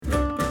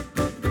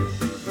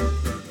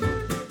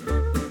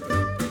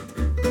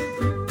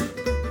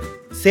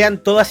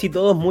Sean todas y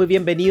todos muy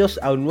bienvenidos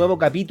a un nuevo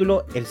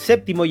capítulo, el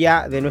séptimo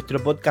ya de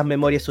nuestro podcast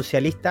Memoria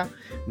Socialista,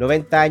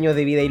 90 años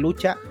de vida y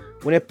lucha,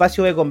 un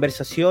espacio de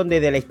conversación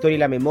desde la historia y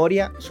la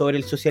memoria sobre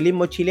el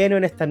socialismo chileno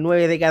en estas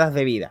 9 décadas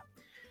de vida.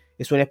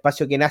 Es un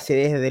espacio que nace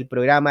desde el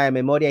programa de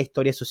Memoria e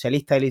Historia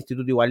Socialista del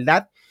Instituto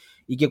Igualdad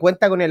y que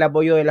cuenta con el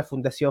apoyo de la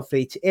Fundación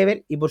Friedrich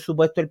Ebert y por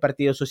supuesto el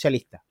Partido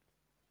Socialista.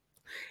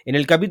 En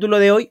el capítulo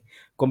de hoy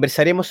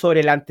conversaremos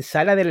sobre la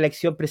antesala de la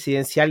elección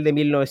presidencial de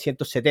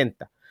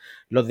 1970,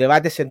 los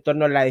debates en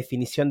torno a la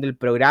definición del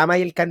programa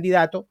y el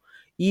candidato,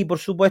 y por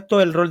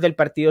supuesto el rol del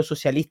Partido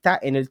Socialista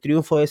en el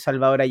triunfo de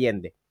Salvador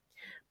Allende.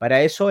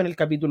 Para eso, en el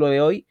capítulo de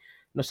hoy,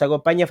 nos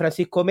acompaña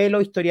Francisco Melo,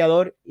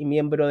 historiador y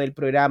miembro del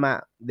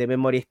programa de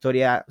Memoria e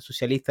Historia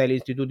Socialista del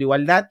Instituto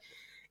Igualdad,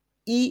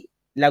 y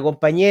la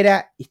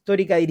compañera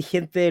histórica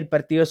dirigente del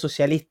Partido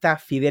Socialista,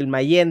 Fidelma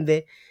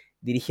Allende,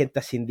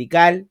 dirigenta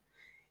sindical,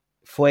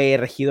 fue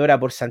regidora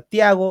por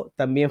Santiago,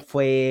 también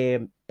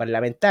fue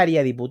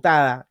parlamentaria,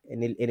 diputada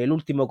en el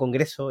último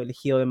congreso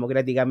elegido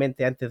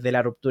democráticamente antes de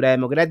la ruptura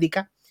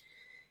democrática,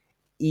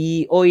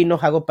 y hoy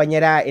nos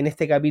acompañará en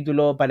este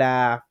capítulo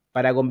para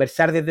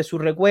conversar desde su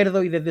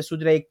recuerdo y desde su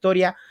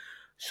trayectoria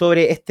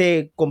sobre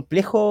este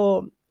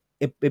complejo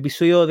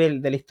episodio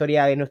de la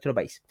historia de nuestro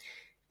país.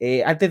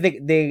 Antes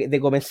de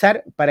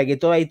comenzar, para que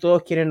todas y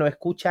todos quienes nos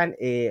escuchan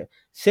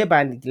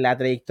sepan la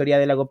trayectoria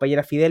de la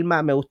compañera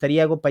Fidelma, me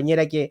gustaría,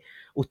 compañera, que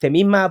usted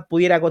misma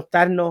pudiera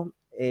contarnos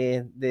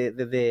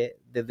desde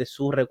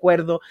su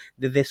recuerdo,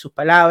 desde sus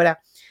palabras,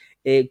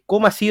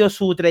 cómo ha sido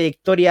su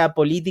trayectoria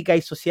política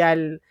y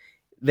social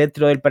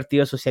dentro del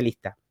Partido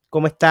Socialista.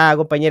 ¿Cómo está,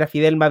 compañera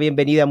Fidelma?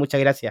 Bienvenida,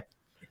 muchas gracias.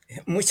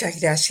 Muchas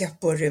gracias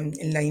por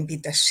la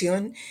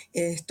invitación.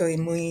 Estoy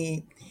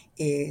muy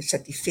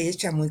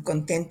satisfecha, muy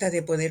contenta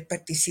de poder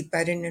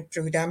participar en el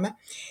programa.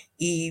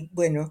 Y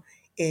bueno,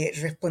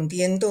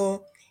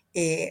 respondiendo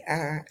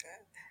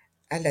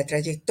a la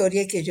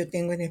trayectoria que yo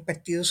tengo en el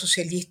Partido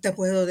Socialista,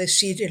 puedo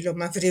decir en lo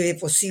más breve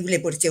posible,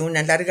 porque es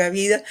una larga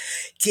vida,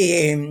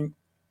 que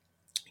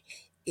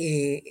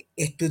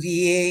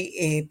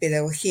estudié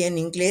pedagogía en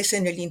inglés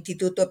en el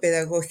Instituto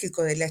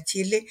Pedagógico de la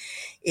Chile,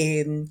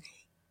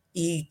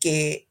 y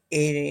que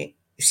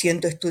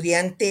siendo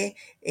estudiante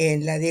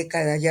en la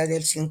década ya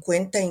del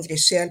 50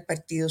 ingresé al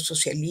Partido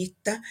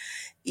Socialista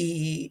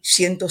y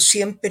siendo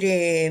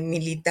siempre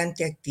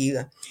militante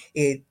activa.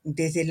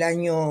 Desde el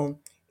año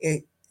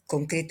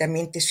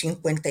concretamente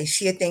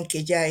 57, en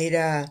que ya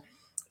era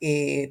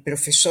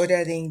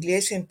profesora de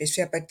inglés,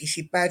 empecé a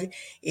participar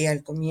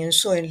al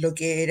comienzo en lo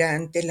que era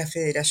antes la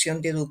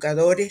Federación de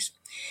Educadores,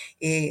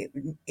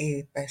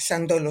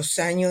 pasando los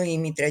años y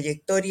mi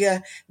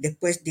trayectoria,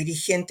 después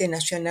dirigente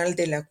nacional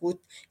de la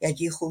CUT, y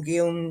allí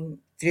jugué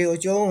creo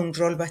yo, un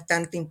rol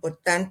bastante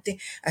importante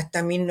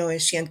hasta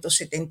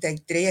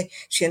 1973,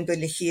 siendo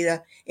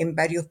elegida en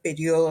varios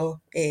periodos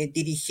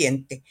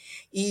dirigente.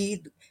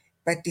 Y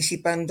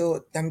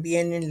participando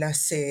también en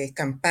las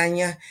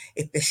campañas,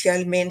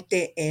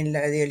 especialmente en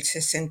la del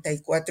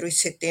 64 y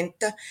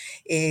 70,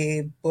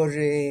 por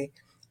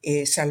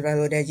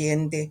Salvador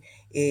Allende,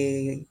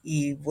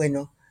 y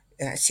bueno,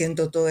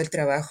 haciendo todo el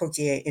trabajo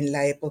que en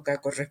la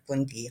época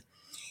correspondía.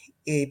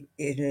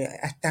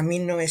 Hasta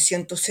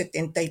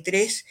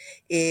 1973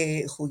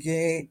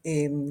 jugué,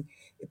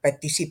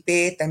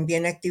 participé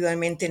también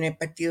activamente en el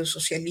Partido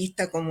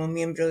Socialista como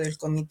miembro del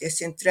Comité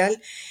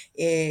Central,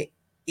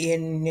 y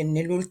en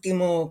el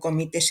último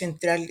Comité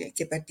Central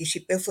que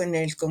participé fue en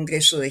el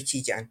Congreso de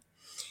Chillán.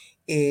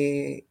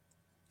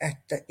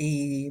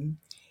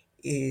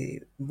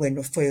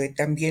 Bueno, fue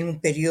también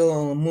un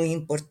periodo muy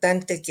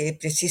importante que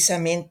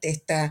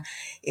precisamente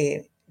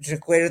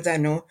recuerda,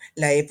 ¿no?,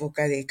 la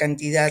época de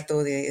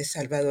candidato de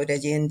Salvador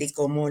Allende y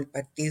cómo el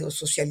Partido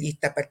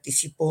Socialista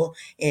participó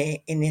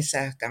en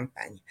esa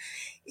campaña.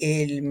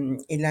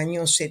 El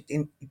año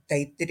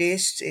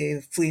 73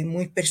 fui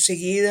muy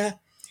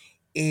perseguida,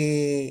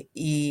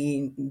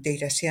 y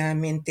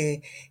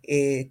desgraciadamente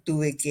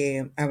tuve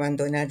que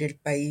abandonar el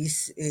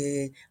país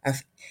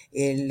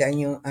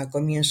a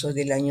comienzos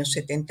del año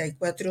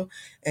 74,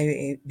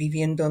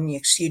 viviendo mi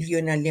exilio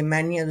en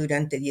Alemania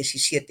durante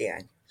 17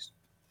 años.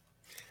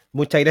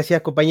 Muchas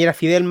gracias, compañera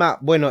Fidelma.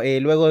 Bueno,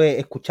 luego de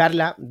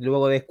escucharla,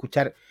 luego de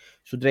escuchar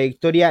su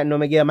trayectoria, no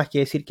me queda más que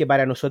decir que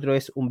para nosotros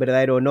es un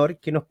verdadero honor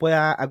que nos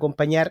pueda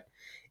acompañar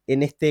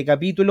en este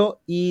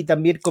capítulo, y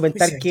también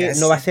comentar Muchas que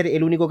no va a gracias. ser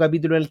el único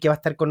capítulo en el que va a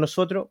estar con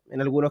nosotros.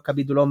 En algunos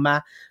capítulos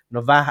más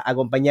nos va a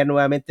acompañar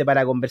nuevamente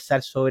para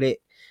conversar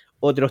sobre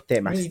otros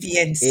temas. Muy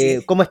bien, sí.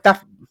 ¿Cómo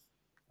está,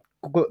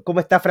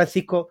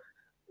 Francisco?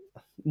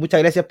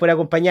 Muchas gracias por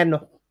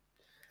acompañarnos.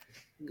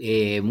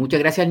 Muchas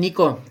gracias,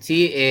 Nico.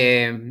 Sí,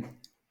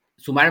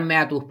 sumarme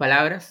a tus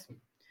palabras.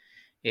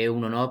 Es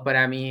un honor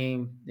para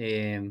mí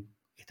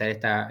estar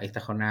esta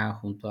jornada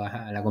junto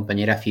a la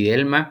compañera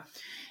Fidelma.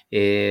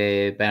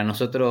 Para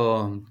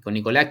nosotros, con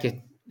Nicolás,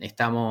 que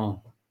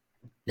estamos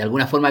de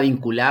alguna forma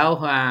vinculados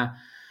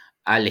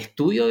al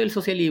estudio del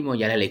socialismo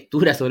y a la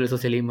lectura sobre el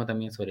socialismo,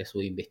 también sobre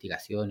su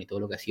investigación y todo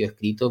lo que ha sido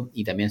escrito,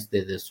 y también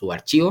desde su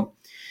archivo.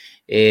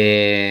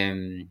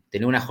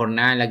 tener una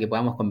jornada en la que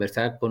podamos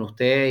conversar con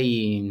usted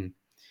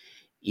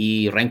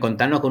y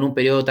reencontrarnos con un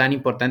periodo tan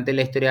importante en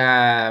la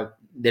historia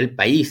del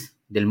país,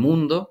 del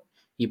mundo,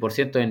 y por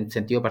cierto, en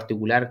sentido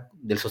particular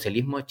del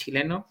socialismo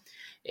chileno,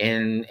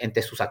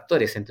 entre sus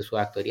actores, entre sus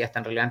actorías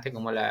tan relevantes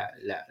como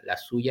la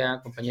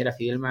suya, compañera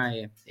Fidelma,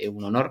 es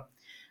un honor.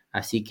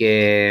 Así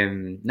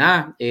que,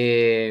 nada,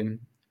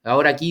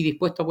 ahora aquí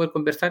dispuesto a poder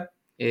conversar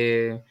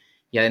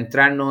y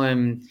adentrarnos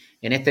en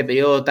este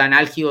periodo tan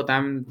álgido,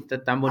 tan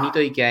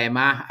bonito y que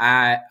además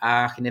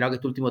ha generado que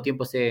este último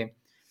tiempo se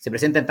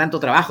presenta en tanto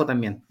trabajo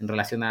también en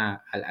relación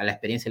a la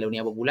experiencia de la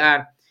Unidad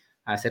Popular,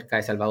 acerca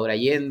de Salvador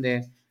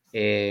Allende,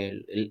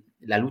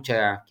 la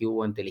lucha que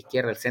hubo entre la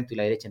izquierda, el centro y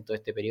la derecha en todo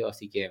este periodo.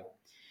 Así que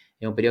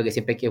es un periodo que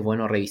siempre es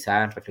bueno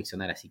revisar,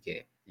 reflexionar. Así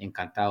que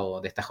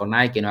encantado de esta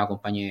jornada y que nos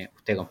acompañe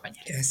usted,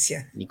 compañero.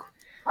 Gracias. Nico.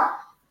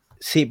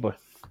 Sí, pues.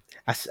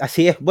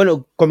 Así es.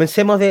 Bueno,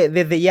 comencemos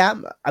desde ya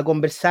a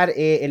conversar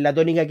en la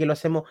tónica que lo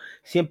hacemos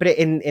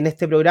siempre en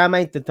este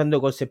programa,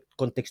 intentando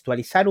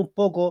contextualizar un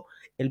poco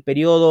el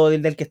periodo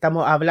del que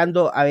estamos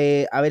hablando, a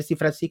ver si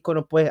Francisco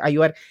nos puede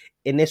ayudar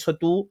en eso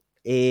tú.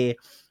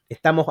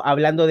 Estamos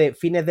hablando de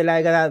fines de la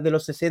década de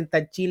los 60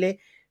 en Chile,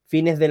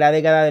 fines de la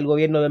década del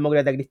gobierno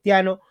demócrata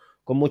cristiano,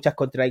 con muchas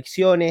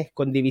contradicciones,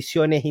 con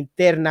divisiones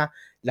internas,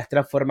 las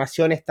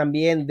transformaciones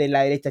también de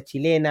la derecha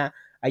chilena.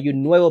 Hay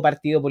un nuevo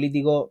partido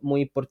político muy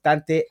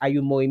importante, hay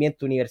un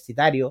movimiento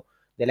universitario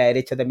de la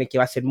derecha también que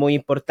va a ser muy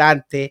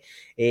importante,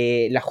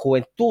 la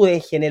juventud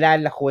en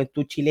general, la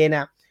juventud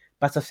chilena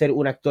pasa a ser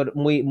un actor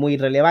muy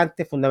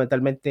relevante,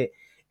 fundamentalmente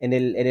en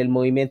el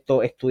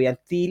movimiento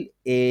estudiantil.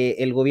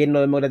 El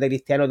gobierno demócrata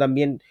cristiano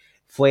también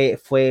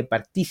fue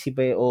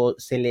partícipe o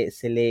se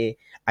le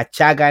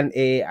achacan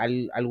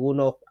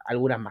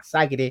algunas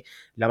masacres,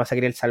 la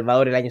masacre de El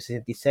Salvador el año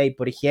 66,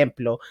 por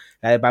ejemplo,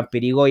 la de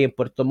Pampirigoy en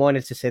Puerto Montt en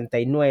el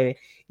 69,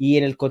 y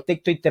en el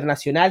contexto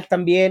internacional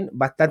también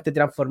bastante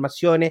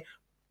transformaciones,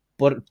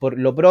 por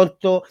lo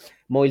pronto,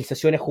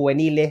 movilizaciones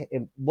juveniles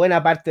en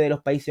buena parte de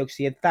los países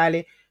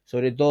occidentales,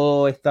 sobre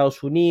todo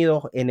Estados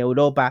Unidos, en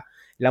Europa.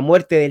 La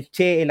muerte del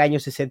Che el año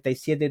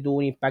 67 tuvo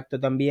un impacto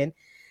también.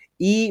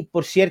 Y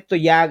por cierto,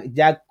 ya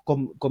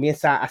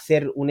comienza a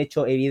ser un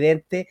hecho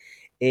evidente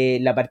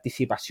la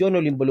participación o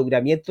el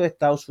involucramiento de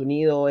Estados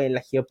Unidos en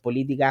la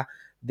geopolítica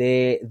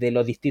de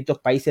los distintos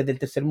países del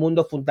tercer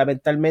mundo,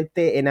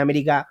 fundamentalmente en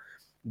América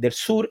del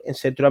Sur, en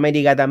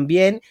Centroamérica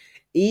también,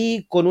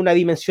 y con una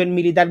dimensión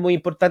militar muy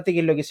importante, que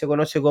es lo que se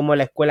conoce como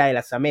la Escuela de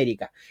las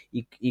Américas,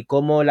 y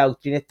cómo la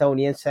doctrina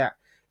estadounidense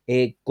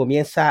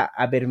comienza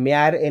a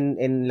permear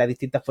en las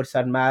distintas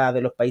fuerzas armadas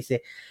de los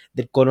países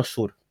del Cono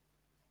Sur.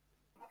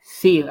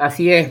 Sí,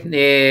 así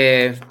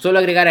es. Solo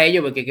agregar a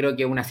ello, porque creo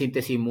que es una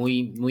síntesis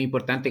muy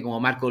importante como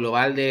marco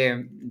global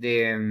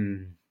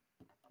del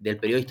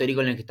periodo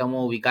histórico en el que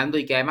estamos ubicando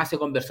y que además se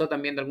conversó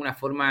también de alguna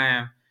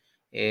forma,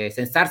 se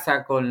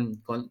ensarza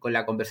con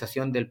la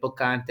conversación del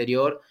podcast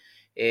anterior,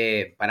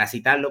 para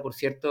citarlo, por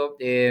cierto.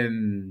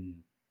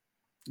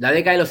 La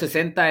década de los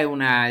 60 es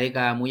una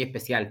década muy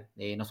especial,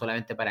 no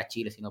solamente para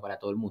Chile, sino para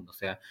todo el mundo. O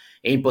sea,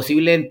 es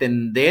imposible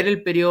entender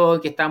el periodo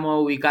en que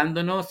estamos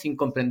ubicándonos sin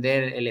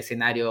comprender el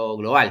escenario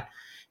global.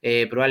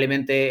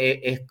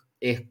 Probablemente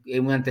es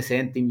un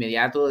antecedente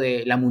inmediato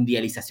de la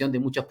mundialización de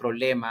muchos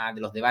problemas,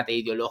 de los debates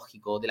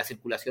ideológicos, de la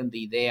circulación de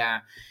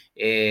ideas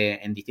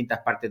en distintas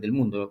partes del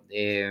mundo.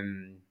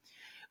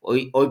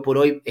 Hoy por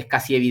hoy es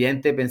casi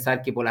evidente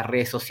pensar que por las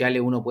redes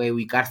sociales uno puede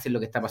ubicarse en lo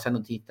que está pasando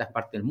en distintas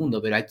partes del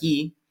mundo, pero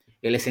aquí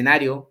el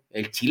escenario,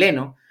 el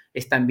chileno,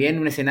 es también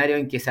un escenario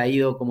en que se ha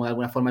ido como de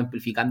alguna forma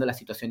amplificando las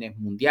situaciones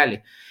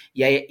mundiales.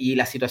 Y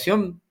la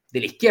situación de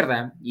la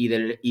izquierda y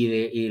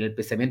del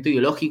pensamiento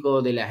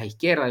ideológico de las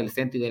izquierdas, del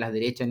centro y de las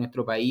derechas en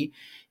nuestro país,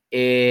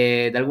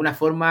 de alguna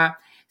forma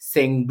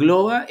se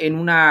engloba en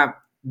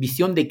una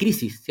visión de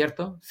crisis,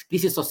 ¿cierto?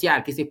 Crisis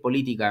social, crisis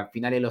política,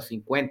 finales de los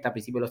 50,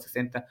 principios de los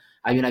 60,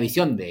 hay una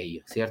visión de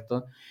ello,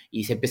 ¿cierto?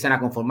 Y se empiezan a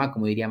conformar,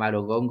 como diría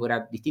Mauro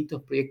Góngora,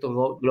 distintos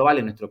proyectos globales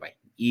en nuestro país.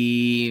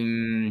 Y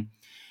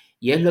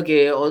es lo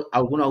que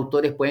algunos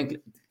autores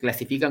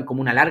clasifican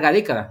como una larga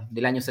década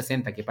del año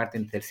 60, que parte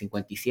entre el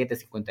 57,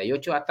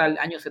 58 hasta el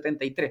año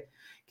 73,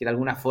 que de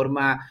alguna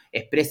forma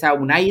expresa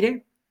un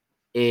aire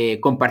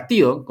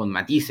compartido, con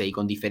matices y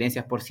con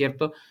diferencias, por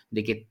cierto,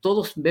 de que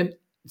todos ven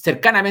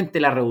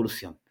cercanamente la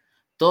revolución.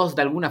 Todos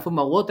de alguna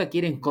forma u otra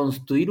quieren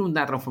construir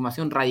una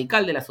transformación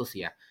radical de la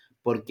sociedad,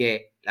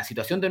 porque la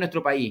situación de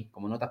nuestro país,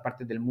 como en otras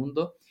partes del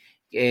mundo,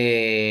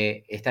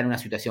 está en una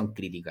situación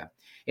crítica.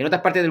 En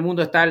otras partes del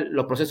mundo están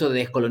los procesos de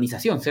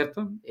descolonización,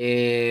 ¿cierto?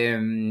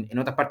 En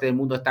otras partes del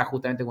mundo está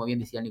justamente, como bien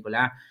decía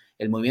Nicolás,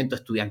 el movimiento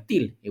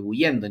estudiantil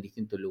ebulliendo en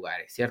distintos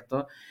lugares,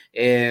 ¿cierto?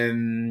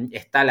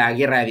 Está la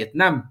guerra de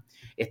Vietnam,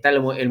 está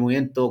el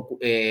movimiento,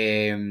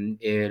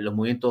 los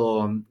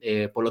movimientos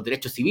por los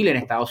derechos civiles en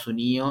Estados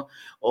Unidos,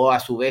 o a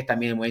su vez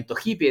también el movimiento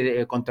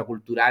hippie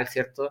contracultural,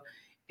 ¿cierto?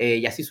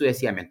 Y así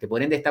sucesivamente.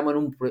 Por ende, estamos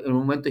en un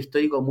momento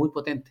histórico muy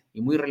potente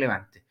y muy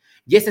relevante.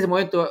 Y ese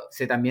momento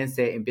también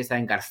se empieza a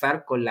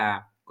engarzar con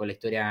la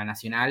historia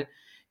nacional,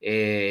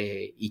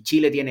 y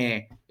Chile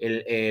tiene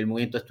el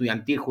movimiento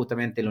estudiantil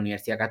justamente en la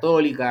Universidad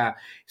Católica,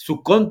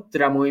 su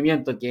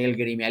contramovimiento que es el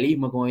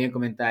gremialismo, como bien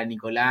comentaba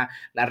Nicolás,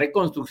 la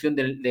reconstrucción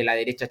de la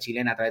derecha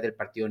chilena a través del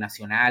Partido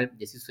Nacional,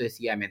 y así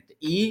sucesivamente,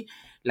 y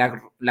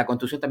la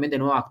construcción también de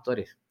nuevos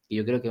actores, y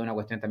yo creo que es una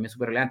cuestión también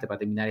súper relevante para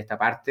terminar esta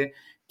parte,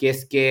 que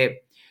es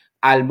que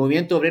al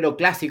movimiento obrero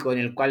clásico en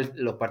el cual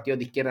los partidos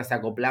de izquierda se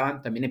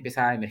acoplaban, también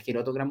empieza a emerger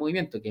otro gran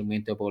movimiento, que es el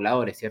movimiento de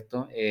pobladores,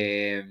 ¿cierto?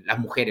 Las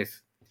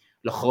mujeres,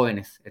 los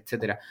jóvenes,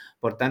 etcétera.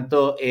 Por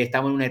tanto,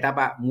 estamos en una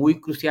etapa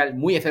muy crucial,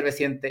 muy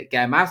efervescente, que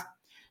además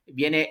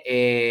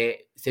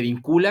se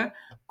vincula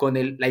con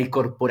la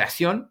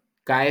incorporación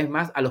cada vez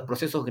más a los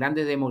procesos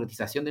grandes de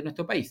democratización de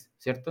nuestro país,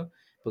 ¿cierto?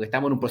 Porque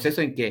estamos en un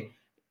proceso en que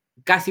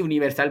casi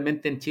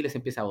universalmente en Chile se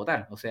empieza a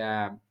votar, o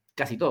sea,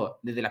 casi todo,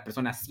 desde las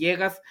personas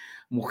ciegas,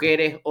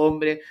 mujeres,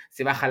 hombres,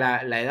 se baja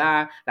la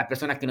edad, las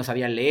personas que no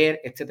sabían leer,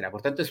 etcétera.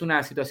 Por tanto, es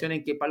una situación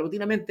en que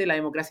paulatinamente la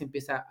democracia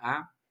empieza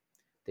a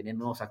tener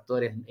nuevos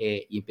actores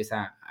y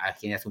empieza a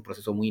generarse un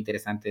proceso muy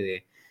interesante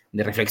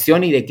de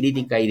reflexión y de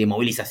crítica y de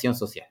movilización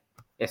social.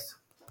 Eso.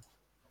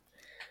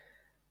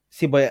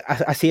 Sí, pues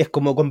así es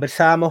como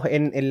conversábamos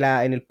en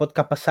el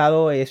podcast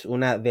pasado, es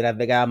una de las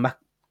décadas más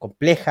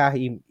complejas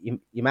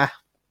y más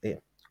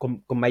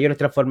con mayores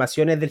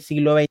transformaciones del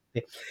siglo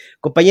XX.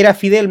 Compañera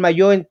Fidelma,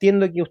 yo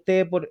entiendo que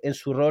usted en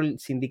su rol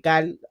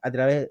sindical a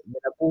través de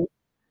la CUT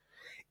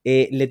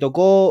le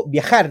tocó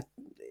viajar.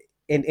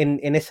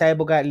 En esa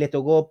época le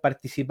tocó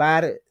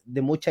participar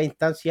de muchas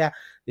instancias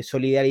de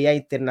solidaridad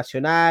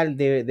internacional,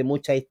 de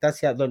muchas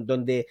instancias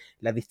donde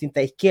las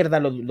distintas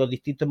izquierdas, los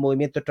distintos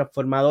movimientos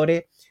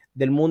transformadores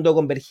del mundo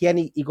convergían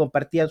y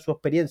compartían su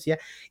experiencia.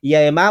 Y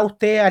además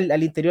usted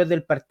al interior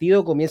del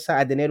partido comienza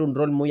a tener un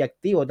rol muy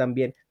activo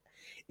también.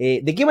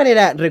 ¿De qué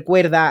manera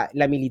recuerda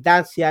la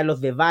militancia,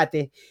 los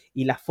debates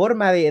y la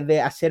forma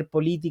de hacer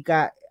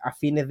política a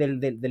fines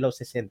de los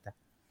 60?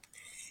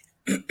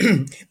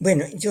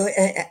 Bueno, yo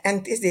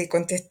antes de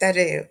contestar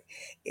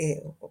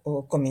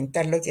o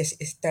comentar lo que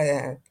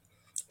está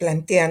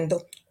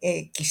planteando,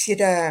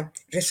 quisiera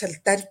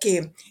resaltar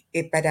que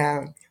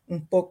para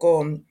un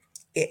poco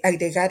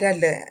agregar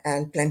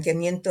al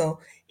planteamiento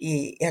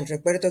y al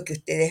recuerdo que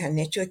ustedes han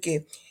hecho,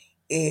 que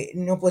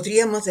no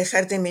podríamos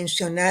dejar de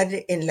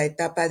mencionar en la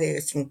etapa de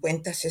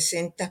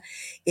 50-60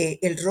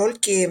 el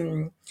rol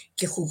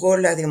que jugó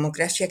la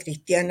democracia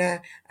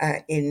cristiana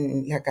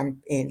en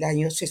el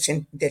año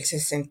del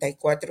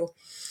 64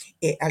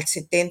 al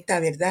 70,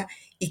 ¿verdad?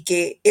 Y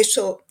que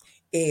eso,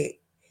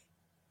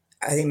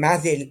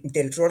 además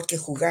del rol que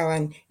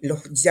jugaban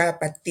los ya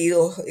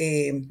partidos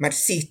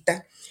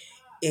marxistas,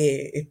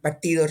 el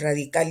Partido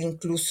Radical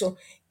incluso,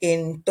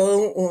 en toda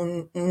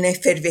una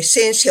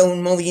efervescencia,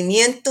 un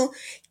movimiento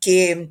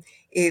que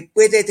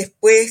puede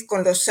después,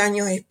 con los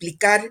años,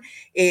 explicar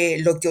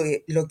lo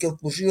que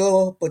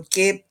ocurrió, por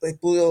qué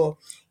pudo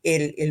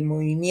el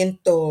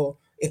movimiento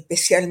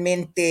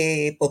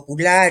especialmente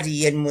popular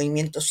y el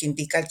movimiento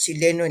sindical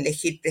chileno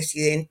elegir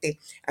presidente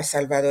a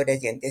Salvador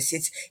Allende.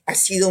 Ha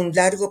sido un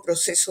largo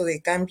proceso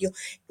de cambio.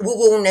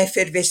 Hubo una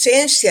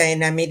efervescencia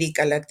en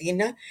América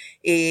Latina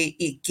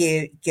y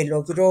que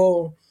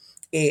logró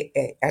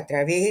a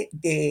través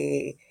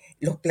de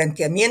los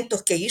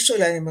planteamientos que hizo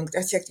la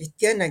democracia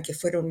cristiana, que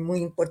fueron muy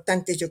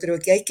importantes, yo creo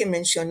que hay que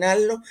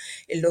mencionarlo,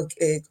 en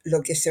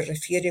lo que se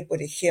refiere,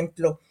 por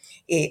ejemplo,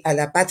 a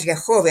la patria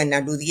joven,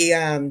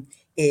 aludía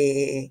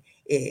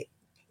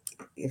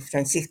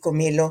Francisco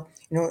Melo,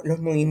 ¿no? Los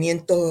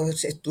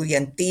movimientos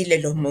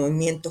estudiantiles, los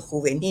movimientos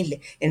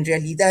juveniles. En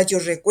realidad yo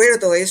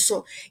recuerdo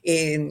eso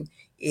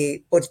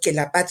porque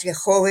la patria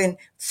joven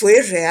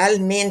fue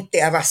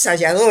realmente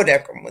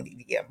avasalladora, como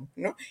diríamos,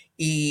 ¿no?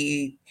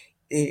 Y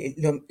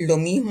lo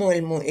mismo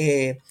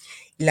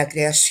la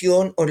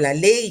creación o la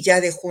ley ya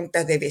de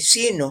juntas de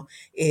vecinos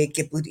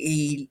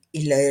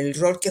el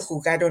rol que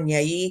jugaron, y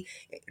ahí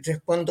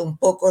respondo un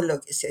poco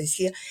lo que se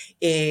decía,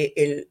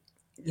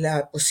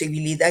 la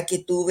posibilidad que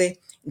tuve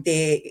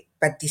de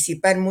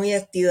participar muy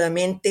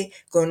activamente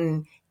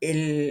con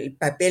el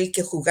papel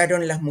que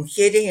jugaron las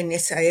mujeres en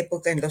esa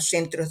época en los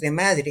centros de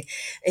madre.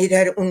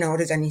 Era una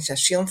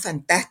organización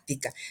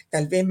fantástica.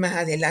 Tal vez más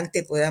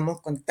adelante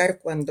podamos contar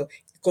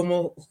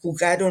cómo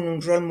jugaron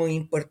un rol muy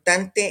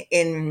importante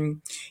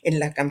en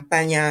las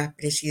campañas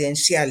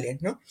presidenciales,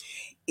 ¿no?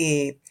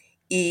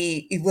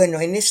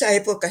 Bueno, en esa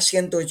época,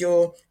 siendo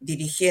yo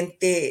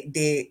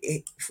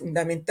dirigente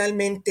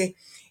fundamentalmente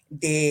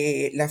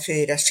de la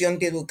Federación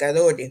de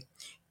Educadores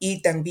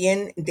y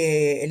también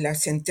de la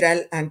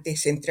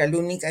antes Central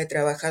Única de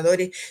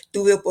Trabajadores,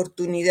 tuve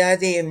oportunidad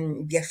de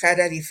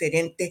viajar a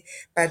diferentes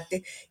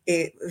partes.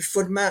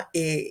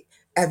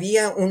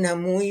 Había una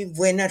muy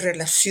buena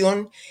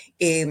relación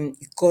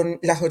con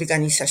las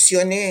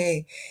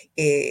organizaciones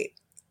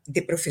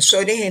de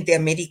profesores de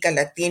América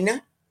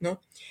Latina, ¿no?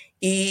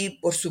 Y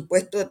por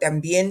supuesto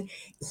también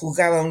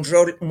jugaba un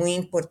rol muy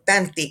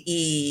importante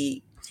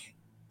y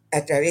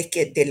a través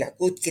de la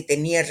CUT, que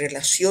tenía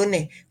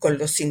relaciones con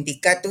los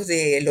sindicatos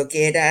de lo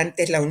que era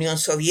antes la Unión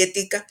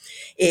Soviética,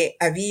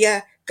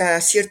 había cada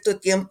cierto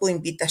tiempo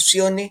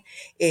invitaciones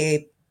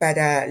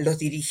para los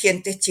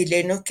dirigentes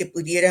chilenos que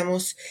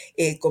pudiéramos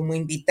como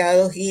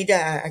invitados ir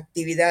a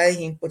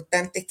actividades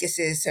importantes que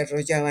se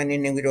desarrollaban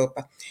en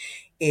Europa.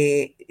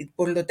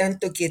 Por lo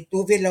tanto, que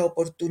tuve la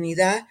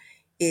oportunidad,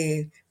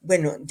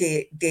 bueno,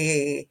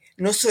 de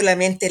no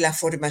solamente la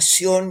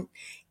formación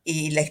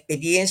y la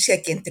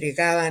experiencia que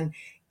entregaban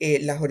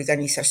las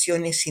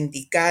organizaciones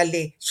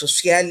sindicales,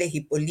 sociales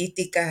y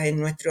políticas en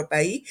nuestro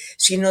país,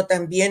 sino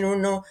también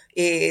uno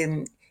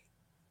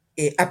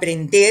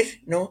aprender,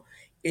 ¿no?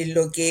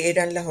 Lo que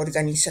eran las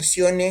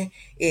organizaciones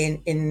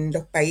en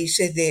los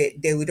países de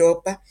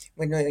Europa.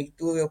 Bueno,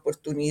 tuve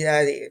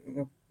oportunidad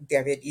de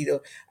haber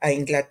ido a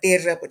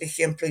Inglaterra, por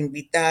ejemplo,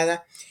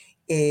 invitada,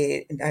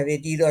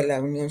 haber ido a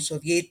la Unión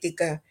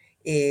Soviética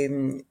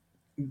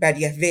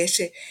varias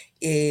veces,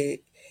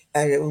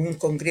 a un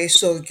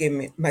congreso que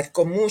me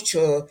marcó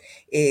mucho,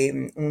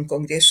 un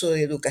congreso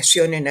de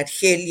educación en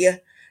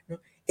Argelia, ¿no?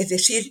 Es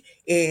decir,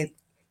 eh,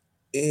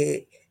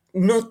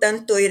 no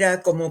tanto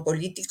era como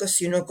político,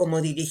 sino como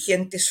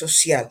dirigente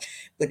social.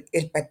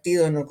 El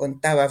partido no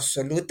contaba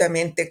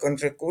absolutamente con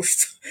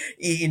recursos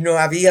y no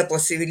había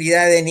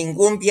posibilidad de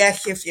ningún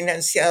viaje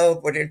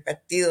financiado por el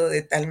partido,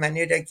 de tal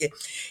manera que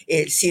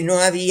si no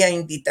había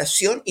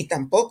invitación, y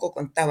tampoco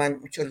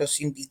contaban mucho los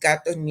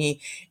sindicatos ni,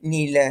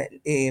 la,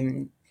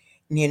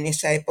 ni en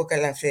esa época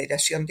la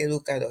Federación de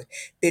Educadores.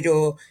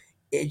 Pero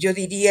yo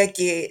diría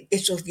que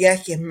esos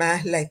viajes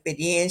más la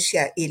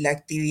experiencia y la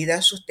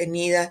actividad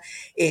sostenida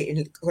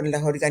con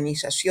las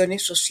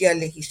organizaciones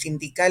sociales y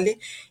sindicales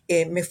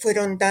me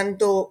fueron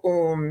dando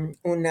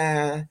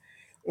una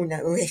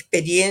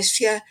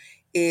experiencia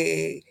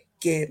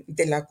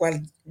de la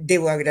cual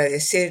debo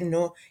agradecer,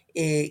 ¿no?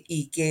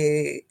 Y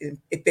que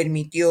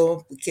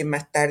permitió que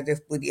más tarde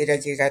pudiera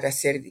llegar a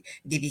ser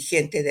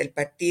dirigente del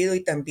partido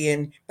y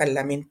también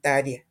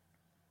parlamentaria.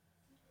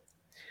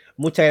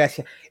 Muchas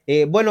gracias.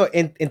 Bueno,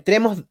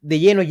 entremos de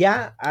lleno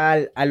ya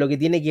a lo que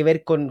tiene que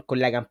ver con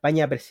la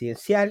campaña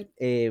presidencial,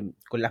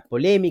 con las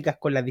polémicas,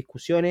 con las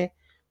discusiones,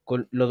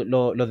 con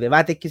los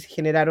debates que se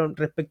generaron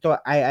respecto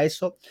a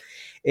eso.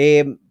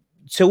 Eh,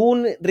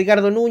 Según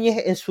Ricardo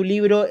Núñez, en su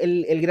libro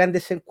El Gran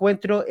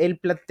Desencuentro, él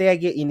plantea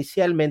que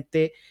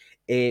inicialmente,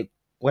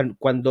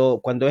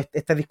 cuando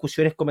estas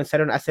discusiones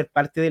comenzaron a ser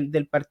parte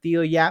del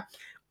partido ya,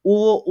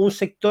 hubo un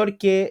sector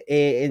que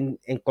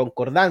en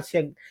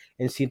concordancia,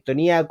 en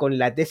sintonía con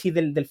la tesis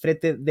del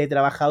Frente de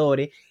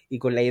Trabajadores y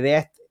con la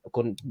idea,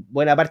 con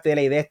buena parte de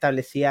la idea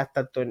establecida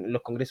tanto en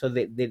los congresos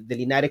de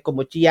Linares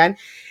como Chillán,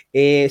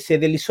 se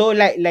deslizó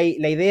la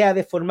idea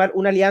de formar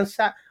una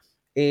alianza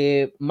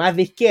más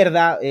de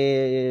izquierda,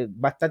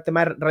 bastante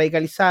más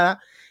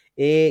radicalizada,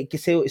 que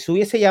se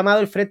hubiese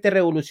llamado el Frente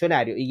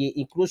Revolucionario. Y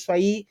incluso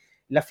ahí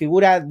la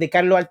figura de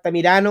Carlos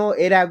Altamirano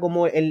era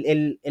como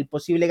el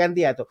posible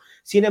candidato.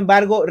 Sin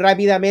embargo,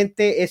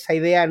 rápidamente esa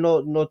idea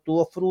no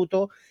tuvo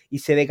fruto y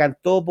se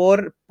decantó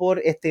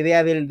por esta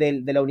idea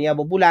de la Unidad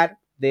Popular,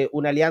 de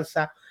una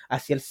alianza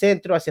hacia el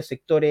centro, hacia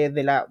sectores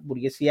de la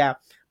burguesía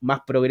más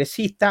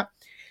progresista,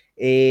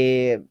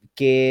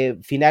 que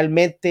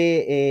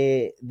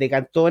finalmente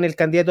decantó en el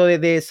candidato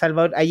de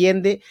Salvador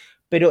Allende,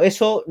 pero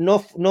eso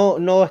no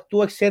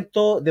estuvo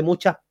exento de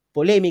muchas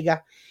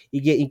polémicas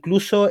y que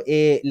incluso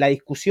la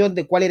discusión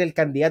de cuál era el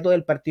candidato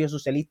del Partido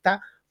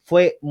Socialista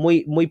fue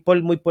muy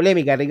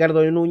polémica.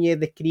 Ricardo Núñez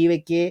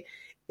describe que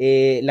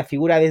la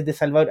figura de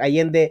Salvador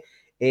Allende,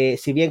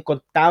 si bien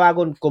contaba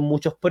con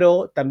muchos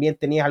pros, también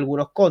tenía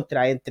algunos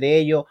contras, entre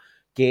ellos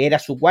que era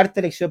su cuarta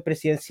elección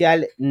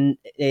presidencial,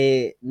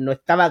 no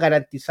estaba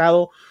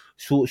garantizado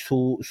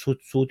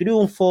su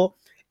triunfo,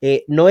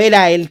 no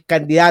era el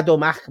candidato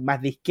más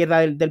de izquierda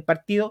del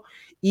partido,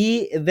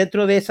 y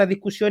dentro de esas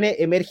discusiones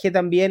emerge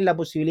también la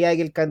posibilidad de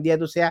que el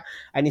candidato sea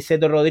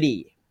Aniceto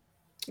Rodríguez.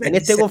 En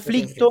este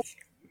conflicto,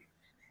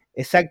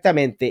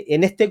 exactamente,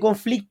 en este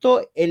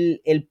conflicto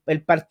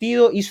el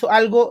partido hizo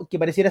algo que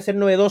pareciera ser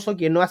novedoso,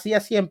 que no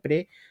hacía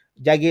siempre,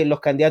 ya que los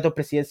candidatos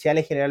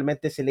presidenciales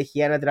generalmente se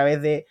elegían a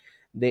través de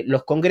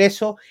los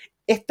congresos.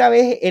 Esta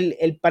vez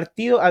el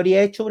partido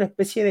habría hecho una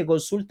especie de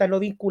consulta no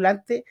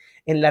vinculante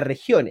en las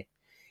regiones.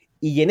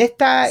 Y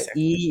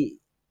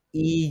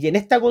y en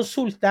esta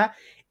consulta,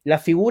 la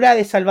figura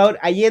de Salvador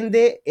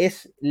Allende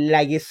es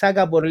la que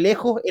saca por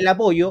lejos el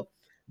apoyo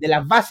de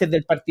las bases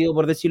del partido,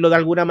 por decirlo de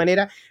alguna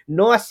manera,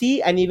 no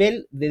así a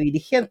nivel de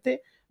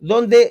dirigente,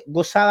 donde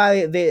gozaba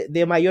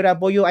de mayor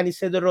apoyo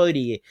Aniceto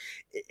Rodríguez.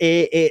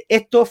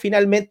 Esto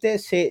finalmente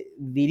se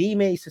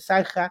dirime y se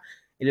zanja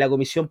en la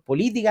comisión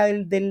política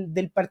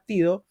del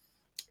partido,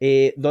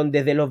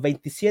 donde de los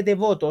 27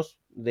 votos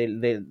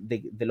de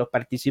los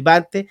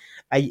participantes,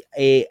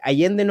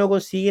 Allende no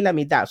consigue la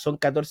mitad, son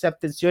 14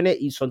 abstenciones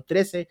y son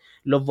 13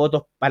 los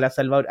votos para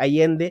Salvador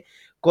Allende,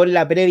 con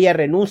la previa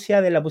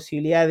renuncia de la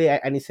posibilidad de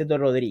Aniceto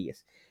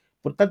Rodríguez.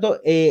 Por tanto,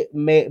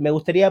 me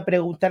gustaría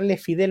preguntarle,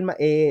 Fidelma,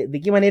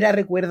 ¿de qué manera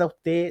recuerda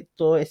usted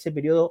todo ese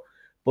periodo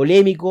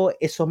polémico,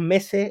 esos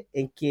meses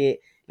en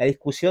que la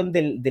discusión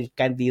del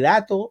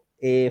candidato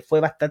fue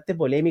bastante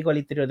polémico al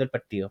interior del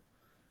partido?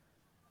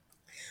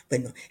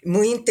 Bueno,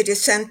 muy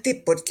interesante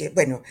porque,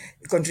 bueno,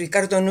 con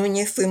Ricardo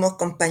Núñez fuimos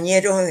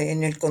compañeros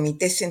en el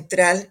Comité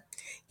Central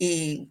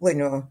y,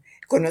 bueno,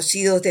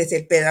 conocidos desde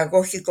el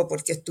pedagógico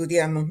porque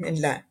estudiamos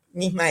en la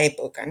misma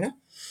época, ¿no?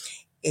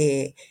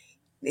 Eh,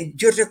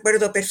 yo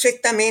recuerdo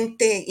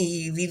perfectamente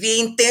y viví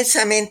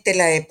intensamente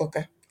la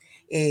época.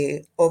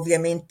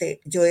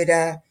 Obviamente yo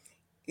era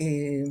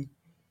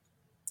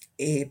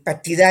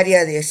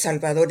partidaria de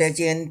Salvador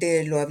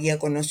Allende, lo había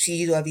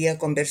conocido, había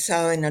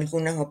conversado en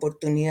algunas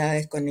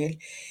oportunidades con él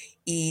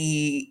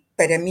y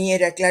para mí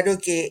era claro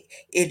que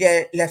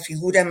era la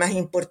figura más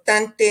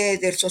importante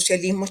del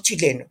socialismo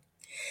chileno,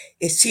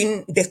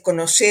 sin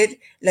desconocer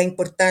la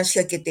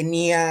importancia que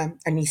tenía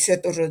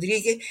Aniceto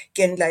Rodríguez,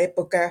 que en la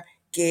época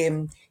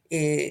que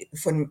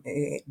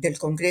del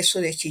Congreso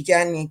de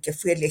Chillán y que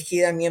fui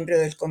elegida miembro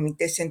del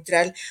Comité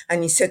Central,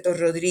 Aniceto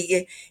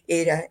Rodríguez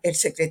era el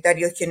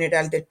secretario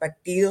general del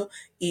partido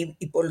y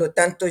por lo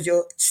tanto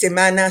yo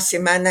semana a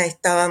semana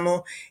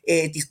estábamos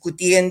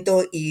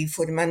discutiendo y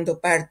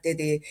formando parte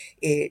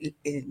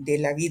de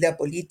la vida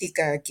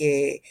política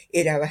que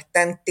era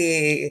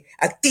bastante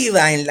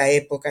activa en la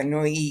época,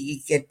 ¿no?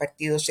 Y que el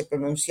partido se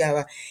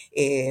pronunciaba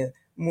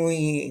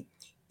muy,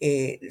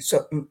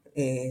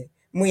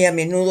 muy a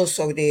menudo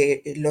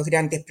sobre los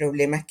grandes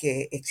problemas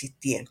que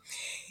existían.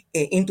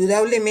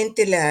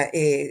 Indudablemente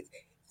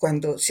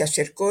cuando se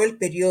acercó el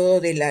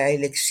periodo de la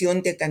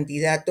elección de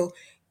candidatos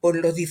por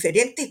los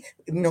diferentes,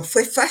 no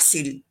fue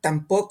fácil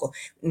tampoco,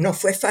 no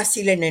fue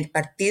fácil en el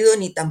partido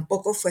ni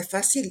tampoco fue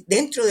fácil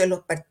dentro de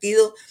los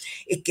partidos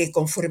que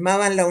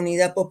conformaban la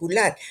Unidad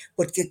Popular,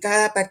 porque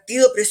cada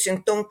partido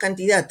presentó un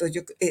candidato.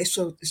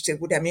 Eso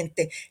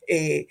seguramente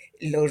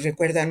lo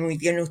recuerdan muy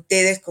bien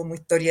ustedes como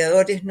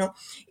historiadores, ¿no?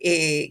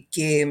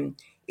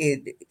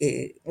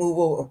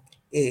 Hubo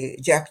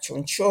Jack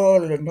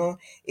Chonchol, ¿no?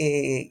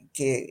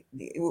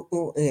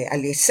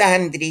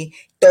 Alessandri,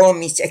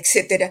 Tomis,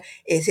 etcétera.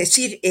 Es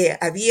decir,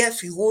 había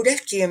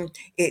figuras que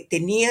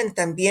tenían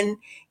también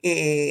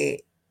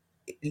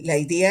la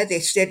idea de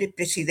ser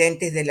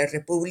presidentes de la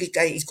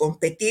República y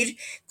competir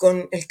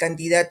con el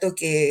candidato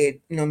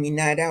que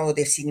nominara o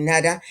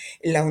designara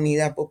la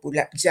Unidad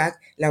Popular,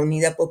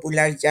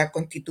 ya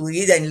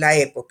constituida en la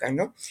época,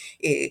 ¿no?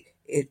 Es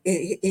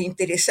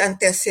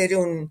interesante hacer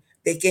una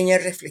pequeña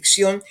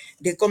reflexión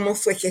de cómo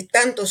fue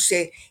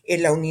gestándose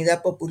en la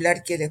Unidad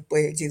Popular que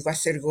después llegó a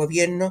ser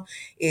gobierno,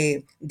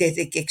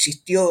 desde que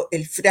existió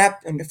el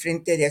FRAP, el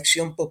Frente de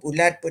Acción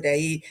Popular, por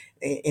ahí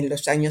en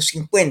los años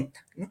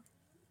 50, ¿no?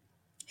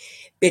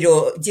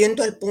 Pero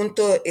yendo al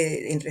punto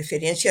en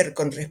referencia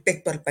con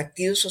respecto al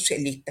Partido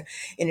Socialista,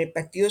 en el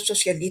Partido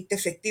Socialista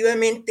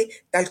efectivamente,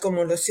 tal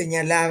como lo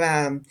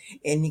señalaba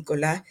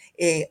Nicolás,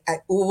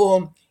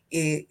 hubo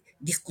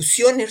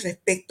discusiones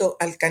respecto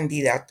al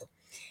candidato.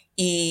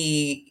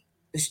 Y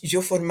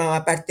yo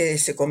formaba parte de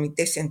ese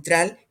comité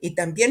central y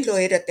también lo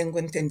era, tengo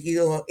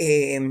entendido,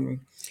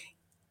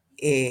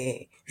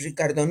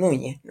 Ricardo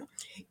Núñez, ¿no?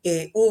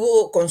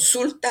 Hubo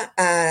consulta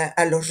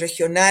a los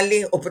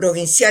regionales o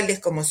provinciales,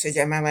 como se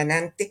llamaban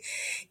antes,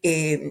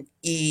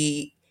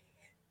 y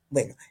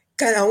bueno,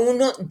 cada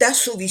uno da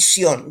su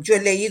visión. Yo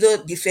he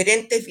leído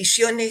diferentes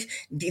visiones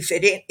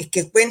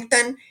que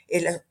cuentan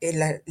la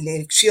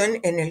elección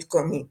en el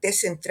comité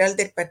central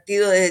del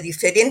partido de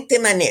diferente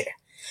manera.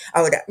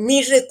 Ahora,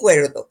 mi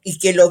recuerdo, y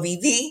que lo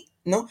viví,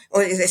 ¿no?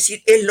 Es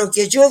decir, es lo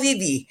que yo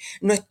viví.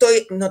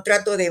 No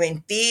trato de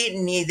mentir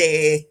ni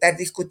de estar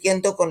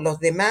discutiendo con los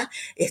demás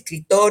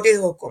escritores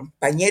o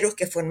compañeros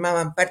que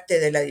formaban parte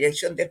de la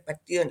dirección del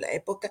partido en la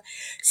época,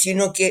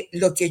 sino que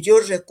lo que yo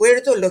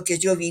recuerdo, lo que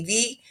yo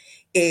viví,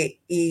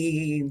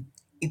 y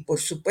por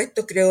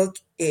supuesto creo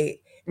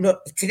que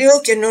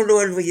no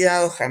lo he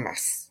olvidado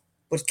jamás,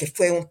 porque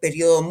fue un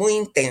periodo muy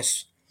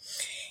intenso.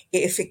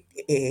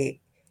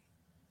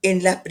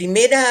 En la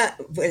primera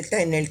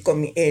vuelta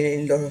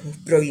en los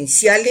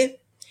provinciales,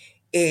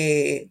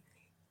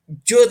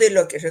 yo de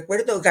lo que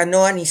recuerdo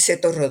ganó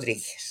Aniceto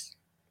Rodríguez.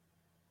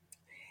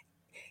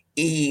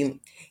 Y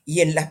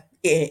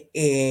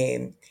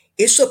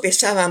eso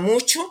pesaba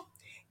mucho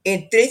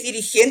en tres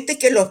dirigentes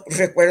que los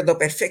recuerdo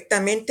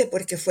perfectamente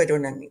porque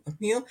fueron amigos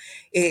míos,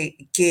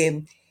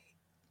 que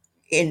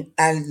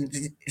al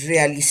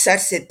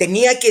realizarse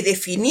tenía que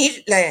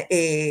definir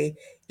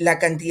la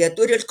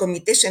candidatura del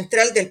comité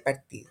central del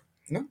partido,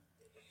 ¿no?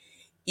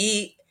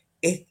 Y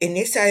en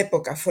esa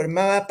época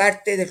formaba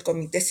parte del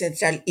comité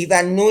central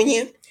Iván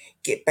Núñez,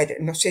 que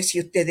no sé si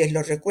ustedes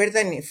lo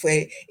recuerdan,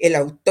 fue el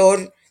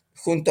autor,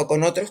 junto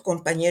con otros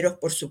compañeros,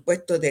 por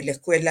supuesto, de la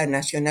Escuela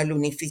Nacional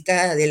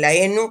Unificada de la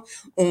ENU,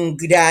 un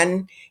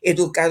gran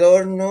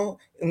educador, ¿no?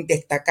 Un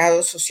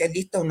destacado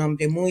socialista, un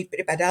hombre muy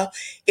preparado.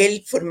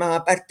 Él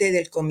formaba parte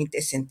del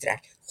comité central.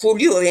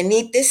 Julio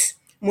Benítez,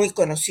 muy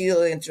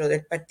conocido dentro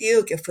del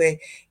partido, que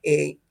fue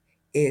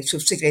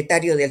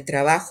subsecretario del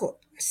Trabajo,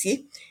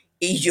 ¿sí?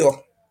 Y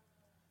yo,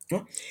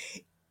 ¿no?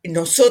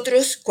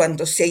 Nosotros,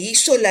 cuando se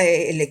hizo la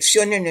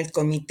elección en el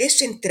comité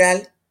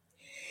central,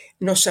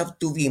 nos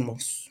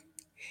abstuvimos.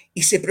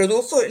 Y se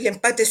produjo el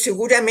empate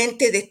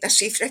seguramente de estas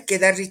cifras que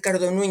da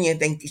Ricardo Núñez,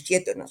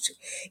 27, no sé.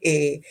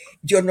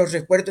 Yo no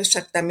recuerdo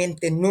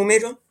exactamente el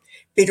número,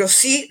 pero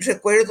sí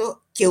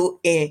recuerdo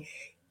que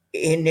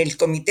en el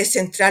Comité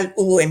Central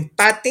hubo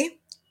empate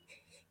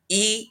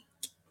y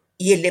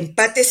el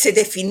empate se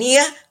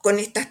definía con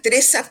estas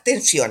 3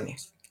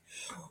 abstenciones.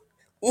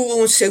 Hubo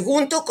un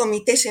segundo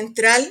Comité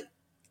Central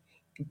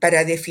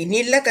para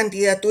definir la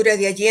candidatura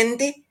de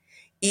Allende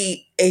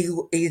y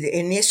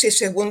en ese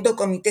segundo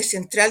Comité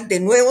Central de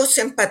nuevo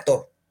se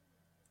empató,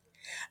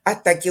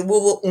 hasta que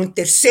hubo un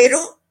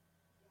tercero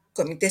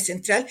Comité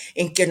Central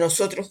en que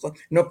nosotros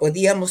no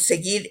podíamos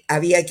seguir,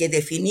 había que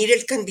definir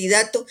el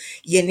candidato,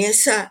 y en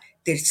ese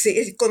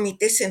tercer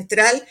Comité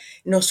Central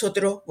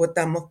nosotros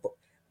votamos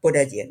por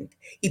Allende.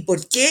 ¿Y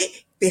por qué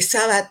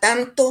pesaba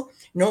tanto,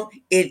 no,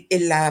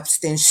 la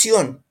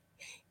abstención?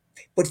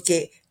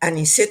 Porque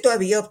Aniceto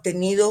había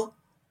obtenido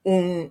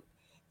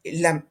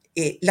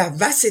las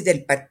bases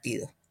del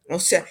partido. O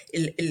sea,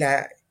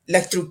 la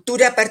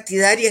estructura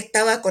partidaria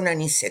estaba con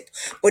Aniceto.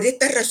 Por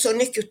estas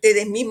razones que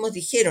ustedes mismos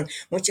dijeron,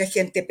 mucha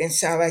gente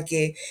pensaba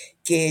que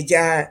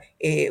ya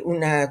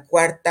una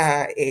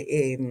cuarta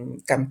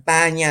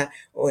campaña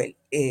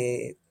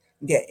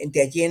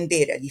de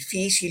Allende era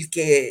difícil,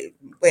 que,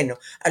 bueno,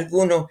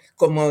 algunos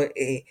como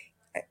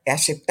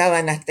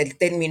aceptaban hasta el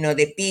término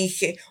de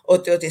pije,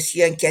 otros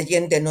decían que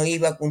Allende no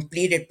iba a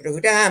cumplir el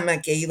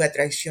programa, que iba a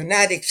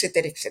traicionar,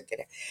 etcétera,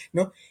 etcétera,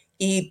 ¿no?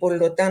 Y por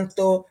lo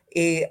tanto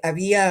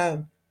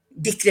había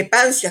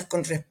discrepancias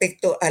con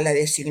respecto a la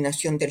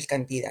designación del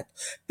candidato,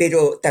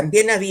 pero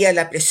también había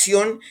la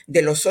presión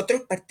de los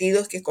otros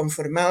partidos que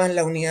conformaban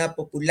la Unidad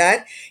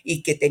Popular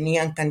y que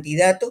tenían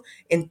candidato.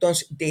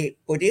 Entonces,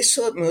 por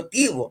ese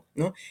motivo,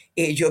 ¿no?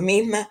 Yo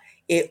misma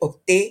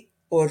opté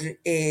por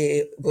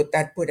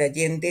votar por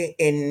Allende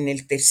en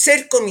el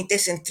tercer Comité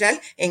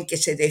Central en que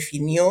se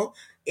definió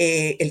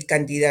el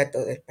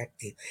candidato del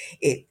partido.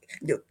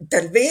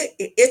 Tal vez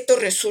esto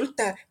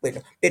resulta,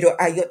 bueno, pero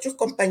hay otros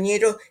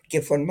compañeros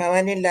que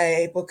formaban en la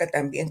época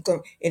también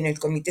en el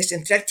Comité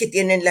Central que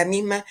tienen la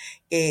misma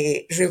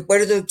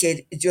recuerdo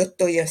que yo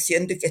estoy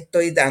haciendo y que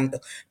estoy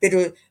dando,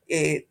 pero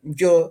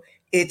yo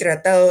he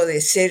tratado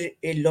de ser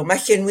lo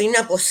más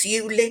genuina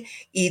posible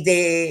y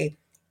de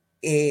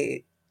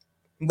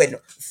bueno,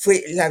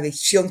 fue la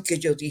visión que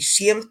yo di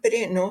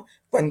siempre, ¿no?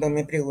 Cuando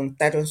me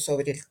preguntaron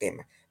sobre el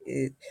tema.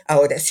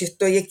 Ahora, si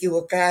estoy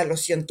equivocada, lo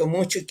siento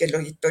mucho, y que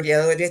los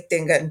historiadores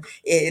tengan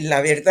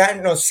la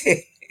verdad, no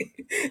sé,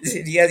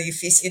 sería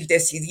difícil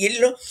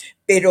decidirlo,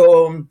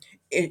 pero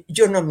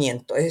yo no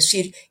miento. Es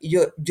decir,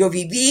 yo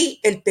viví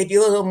el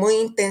periodo muy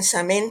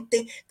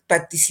intensamente,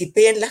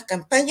 participé en las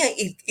campañas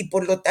y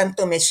por lo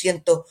tanto me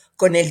siento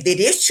con el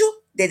derecho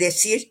de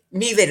decir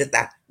mi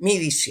verdad, mi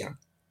visión.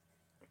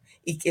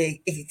 Y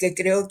que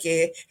creo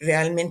que es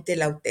realmente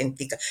la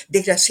auténtica.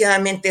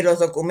 Desgraciadamente los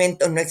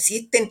documentos no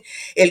existen,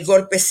 el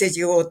golpe se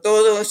llevó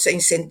todo, se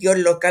incendió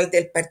el local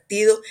del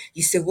partido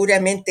y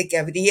seguramente que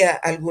habría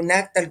algún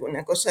acta,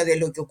 alguna cosa de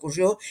lo que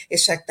ocurrió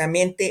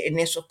exactamente en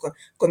esos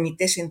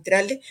comités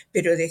centrales,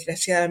 pero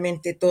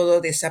desgraciadamente todo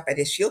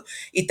desapareció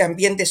y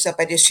también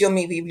desapareció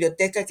mi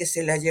biblioteca que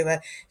se la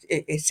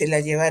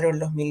llevaron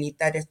los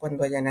militares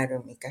cuando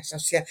allanaron mi casa. O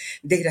sea,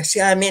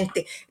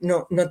 desgraciadamente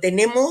no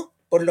tenemos,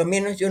 por lo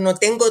menos yo no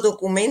tengo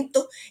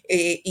documentos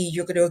y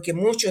yo creo que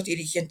muchos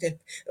dirigentes,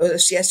 o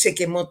sea, se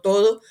quemó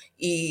todo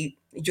y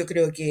yo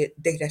creo que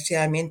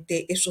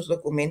desgraciadamente esos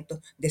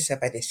documentos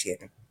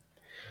desaparecieron.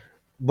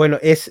 Bueno,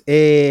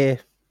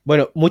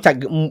 muchas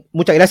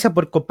gracias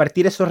por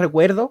compartir esos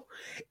recuerdos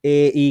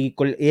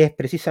es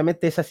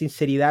precisamente esa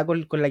sinceridad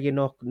con la que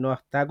nos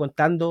está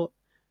contando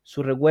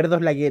sus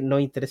recuerdos la que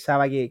nos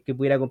interesaba que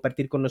pudiera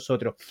compartir con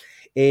nosotros.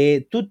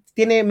 Tú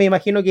me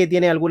imagino que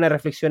tienes alguna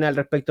reflexión al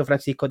respecto,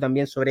 Francisco,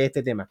 también sobre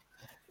este tema.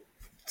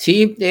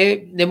 Sí,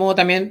 de modo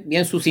también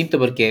bien sucinto,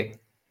 porque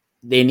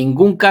de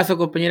ningún caso,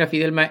 compañera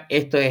Fidelma,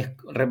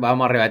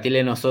 vamos a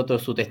rebatirle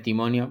nosotros su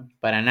testimonio,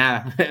 para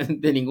nada,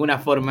 de ninguna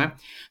forma,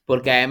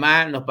 porque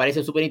además nos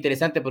parece súper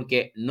interesante,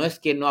 porque no es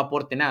que no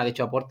aporte nada, de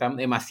hecho aporta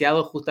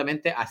demasiado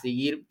justamente a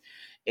seguir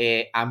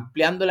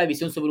ampliando la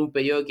visión sobre un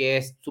periodo que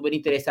es súper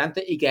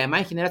interesante y que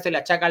además en general se le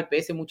achaca al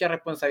PS muchas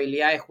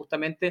responsabilidades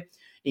justamente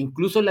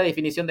incluso en la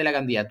definición de la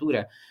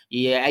candidatura,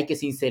 y hay que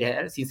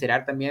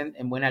sincerar también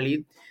en buena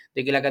lid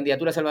de que la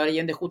candidatura de Salvador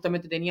Allende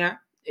justamente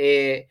tenía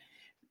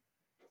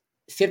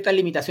ciertas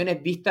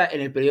limitaciones vistas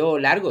en el periodo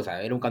largo. O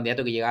sea, era un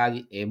candidato que llevaba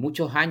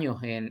muchos años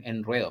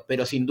en ruedo,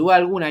 pero sin duda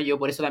alguna, yo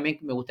por eso también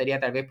me gustaría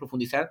tal vez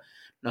profundizar,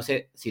 no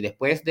sé si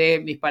después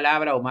de mis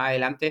palabras o más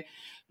adelante,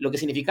 lo que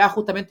significaba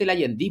justamente el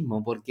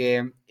allendismo,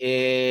 porque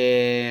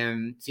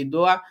sin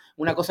duda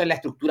una cosa es la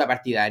estructura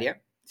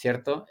partidaria,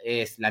 ¿cierto?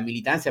 Es la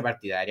militancia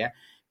partidaria,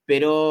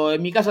 pero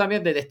en mi caso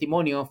también de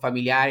testimonios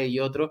familiares y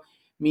otros,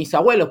 mis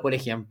abuelos, por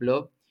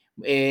ejemplo,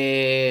 no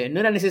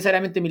eran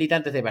necesariamente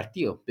militantes de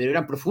partido, pero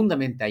eran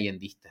profundamente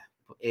allendistas.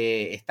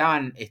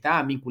 Estaban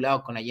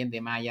vinculados con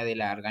Allende más allá de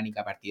la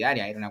orgánica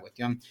partidaria. Era una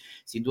cuestión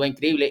sin duda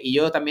increíble. Y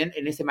yo también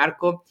en ese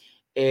marco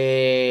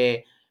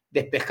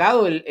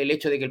despejado el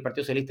hecho de que el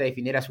Partido Socialista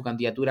definiera su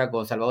candidatura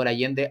con Salvador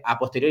Allende, a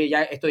posteriori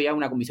ya esto ya es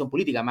una comisión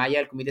política, más allá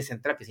del comité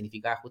central, que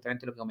significaba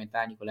justamente lo que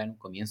comentaba Nicolás en un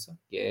comienzo,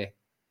 que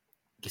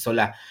son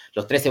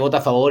los 13 votos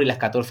a favor y las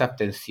 14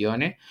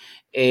 abstenciones.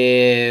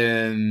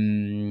 La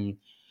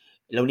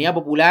Unidad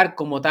Popular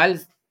como tal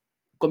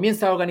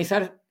comienza a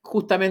organizar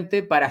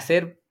justamente para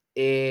hacer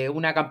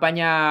una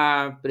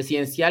campaña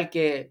presidencial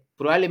que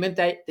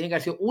probablemente tiene que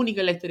haber sido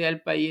única en la historia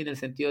del país en el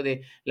sentido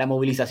de la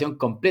movilización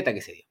completa que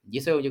se dio. Y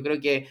eso yo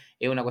creo que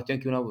es una cuestión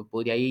que uno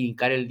podría ir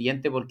hincar el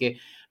diente, porque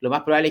lo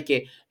más probable es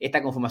que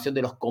esta conformación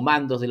de los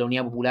comandos de la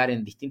Unidad Popular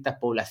en distintas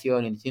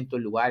poblaciones, en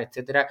distintos lugares,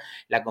 etcétera,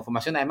 la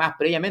conformación además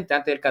previamente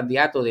antes del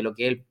candidato de lo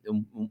que es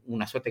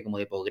una suerte como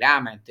de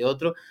programa, entre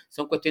otros,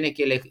 son cuestiones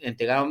que le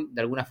entregaron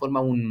de alguna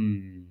forma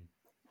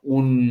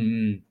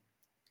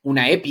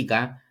una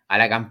épica a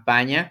la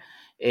campaña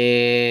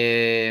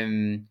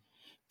que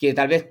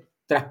tal vez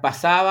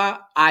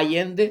traspasaba a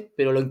Allende,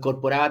 pero lo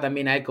incorporaba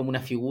también a él como una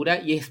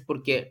figura, y es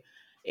porque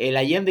el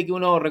Allende que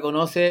uno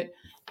reconoce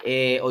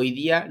hoy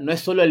día no es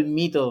solo el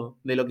mito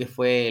de lo que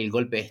fue el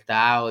golpe de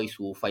Estado y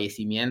su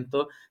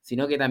fallecimiento,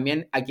 sino que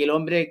también aquel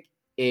hombre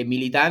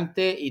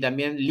militante y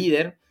también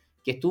líder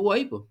que estuvo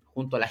ahí pues,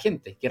 junto a la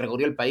gente, que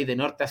recorrió el país de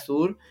norte a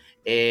sur,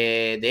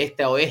 de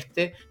este a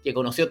oeste, que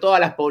conoció todas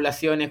las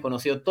poblaciones,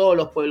 conoció todos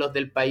los pueblos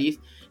del país,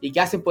 y que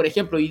hacen, por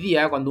ejemplo, hoy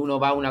día, cuando uno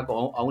va a una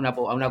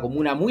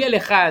comuna muy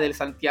alejada del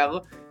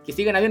Santiago, que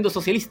siguen habiendo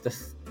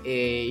socialistas,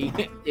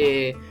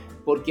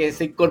 porque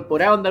se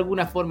incorporaron de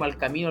alguna forma al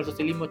camino del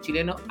socialismo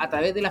chileno a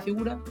través de la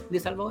figura de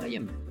Salvador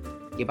Allende,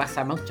 que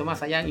pasa mucho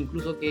más allá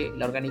incluso que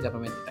la orgánica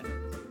propiamente tal.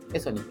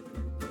 Eso, Nico.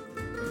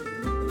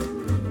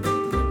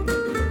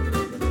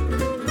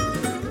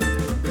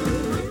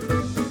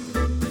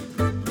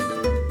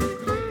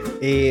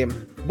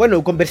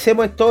 Bueno,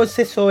 conversemos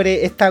entonces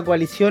sobre esta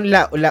coalición,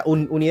 la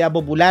Unidad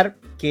Popular,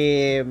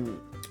 que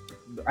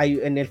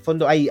en el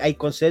fondo hay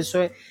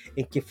consenso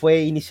en que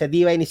fue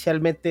iniciativa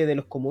inicialmente de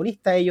los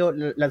comunistas. Ellos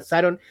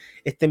lanzaron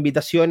esta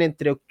invitación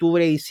entre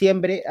octubre y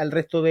diciembre al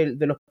resto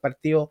de los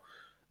partidos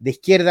de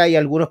izquierda y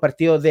algunos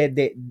partidos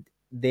de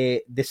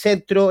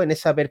centro. En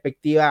esa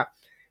perspectiva,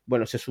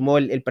 bueno, se sumó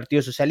el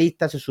Partido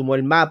Socialista, se sumó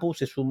el MAPU,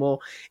 se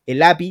sumó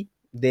el API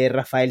de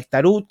Rafael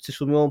Tarut, se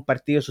sumó a un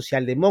partido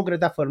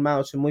socialdemócrata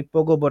formado hace muy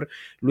poco por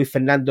Luis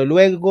Fernando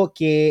Luengo,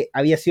 que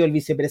había sido el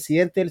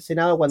vicepresidente del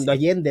Senado cuando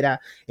Allende era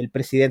el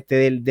presidente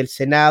del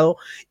Senado,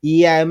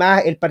 y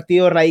además el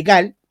Partido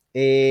Radical,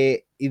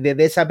 y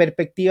desde esa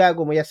perspectiva,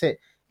 como ya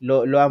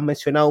lo han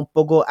mencionado un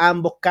poco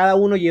ambos, cada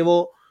uno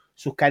llevó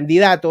sus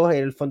candidatos.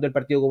 En el fondo el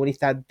Partido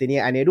Comunista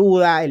tenía a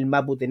Neruda, el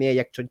MAPU tenía a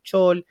Jackson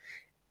Chol,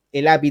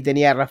 el API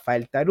tenía a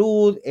Rafael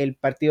Tarut, el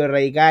Partido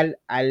Radical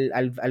al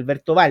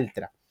Alberto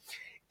Baltra.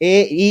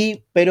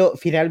 Pero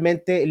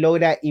finalmente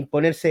logra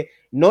imponerse,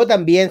 no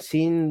también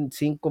sin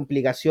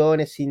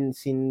complicaciones,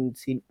 sin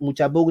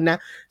mucha pugna,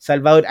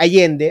 Salvador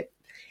Allende.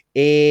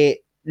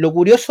 Lo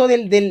curioso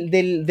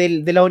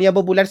de la Unidad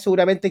Popular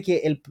seguramente es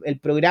que el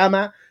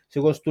programa se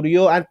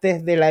construyó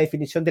antes de la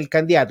definición del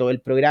candidato. El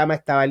programa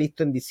estaba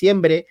listo en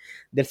diciembre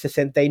del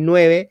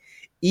 69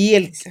 y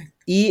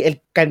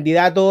el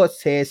candidato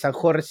se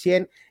zanjó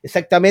recién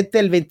exactamente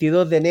el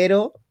 22 de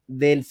enero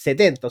del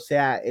 70, o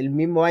sea, el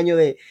mismo año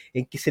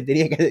en que se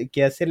tenía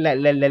que hacer la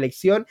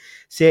elección,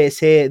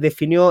 se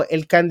definió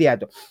el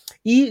candidato.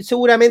 Y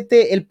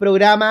seguramente el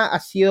programa ha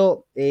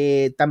sido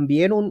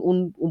también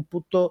un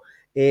punto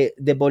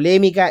de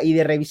polémica y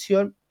de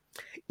revisión,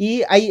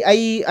 y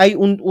hay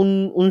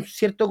un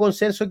cierto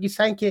consenso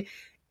quizá en que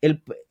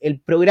el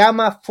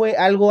programa fue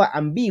algo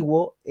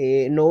ambiguo,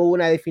 no hubo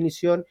una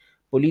definición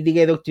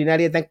política y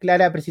doctrinaria tan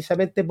clara,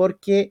 precisamente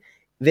porque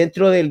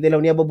dentro de la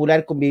Unidad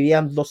Popular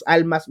convivían dos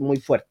almas muy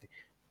fuertes.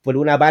 Por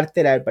una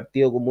parte era el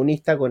Partido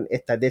Comunista con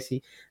esta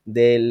tesis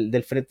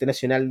del Frente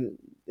Nacional,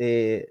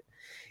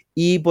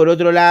 y por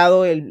otro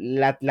lado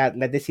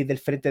la tesis del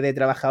Frente de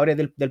Trabajadores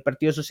del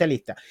Partido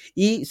Socialista.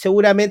 Y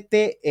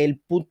seguramente el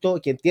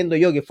punto que entiendo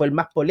yo que fue el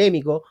más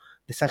polémico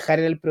de zanjar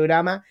en el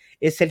programa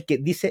es el que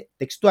dice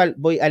textual,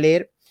 voy a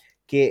leer,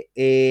 que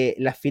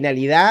la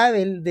finalidad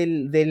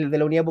de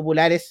la Unidad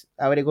Popular es,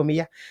 abre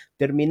comillas,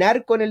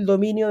 terminar con el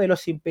dominio de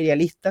los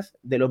imperialistas,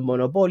 de los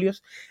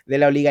monopolios, de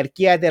la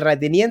oligarquía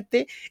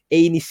terrateniente e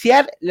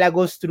iniciar la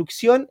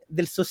construcción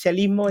del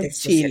socialismo en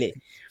Chile.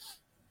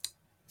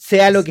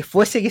 Sea lo que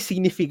fuese que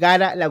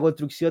significara la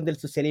construcción del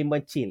socialismo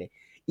en Chile.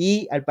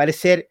 Y al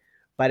parecer,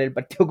 para el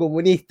Partido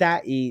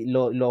Comunista y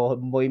los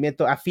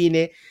movimientos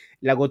afines,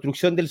 la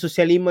construcción del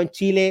socialismo en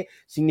Chile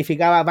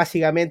significaba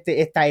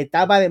básicamente esta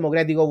etapa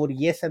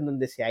democrático-burguesa en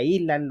donde se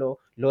aíslan los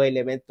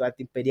elementos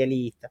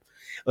antiimperialistas,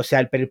 o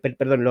sea,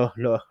 perdón,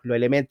 los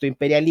elementos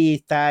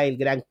imperialistas, el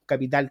gran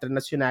capital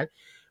transnacional.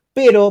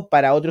 Pero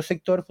para otro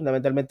sector,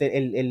 fundamentalmente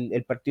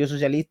el Partido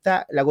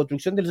Socialista, la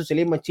construcción del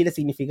socialismo en Chile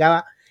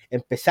significaba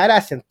empezar a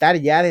asentar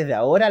ya desde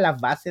ahora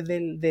las bases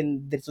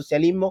del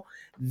socialismo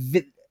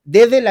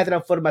desde la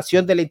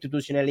transformación de la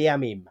institucionalidad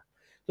misma.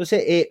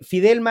 Entonces,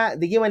 Fidelma,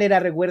 ¿de qué manera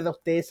recuerda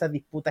usted esas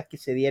disputas que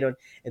se dieron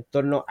en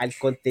torno al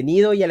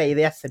contenido y a las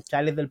ideas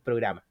centrales del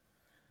programa?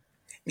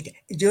 Mira,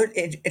 yo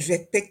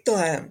respecto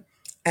a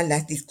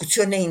las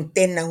discusiones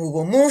internas,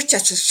 hubo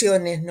muchas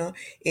sesiones, ¿no?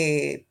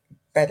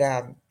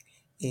 Para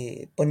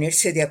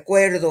ponerse de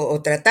acuerdo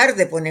o tratar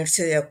de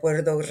ponerse de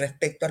acuerdo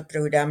respecto al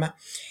programa.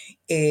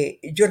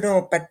 Yo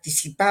no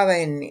participaba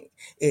en...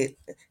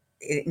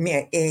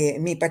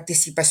 mi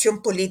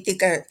participación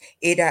política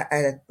era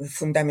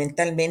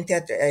fundamentalmente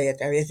a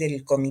través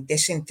del Comité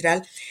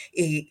Central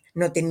y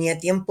no tenía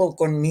tiempo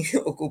con mi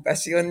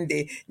ocupación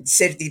de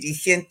ser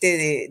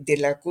dirigente de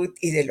la CUT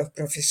y de los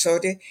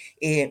profesores.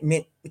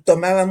 Me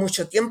tomaba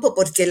mucho tiempo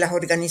porque las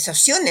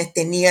organizaciones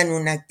tenían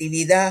una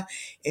actividad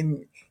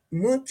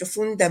muy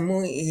profunda,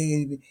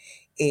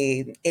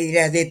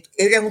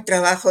 era un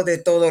trabajo de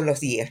todos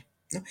los días,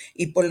 ¿no?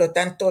 Y por lo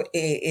tanto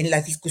en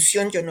la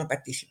discusión yo no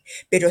participé,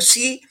 pero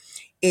sí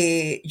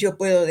yo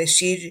puedo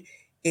decir,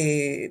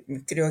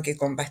 creo que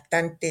con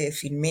bastante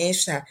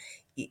firmeza,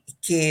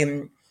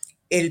 que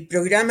el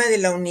programa de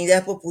la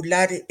Unidad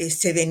Popular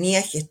se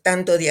venía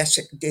gestando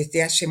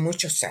desde hace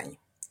muchos años,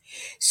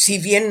 si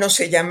bien no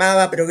se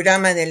llamaba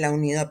programa de la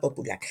Unidad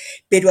Popular,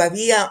 pero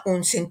había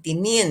un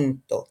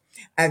sentimiento,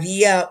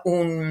 había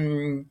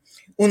un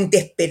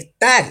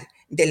despertar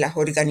de las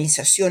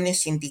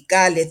organizaciones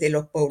sindicales, de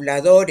los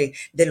pobladores,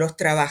 de los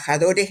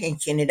trabajadores en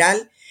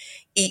general,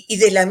 y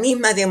de la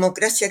misma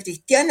democracia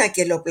cristiana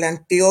que lo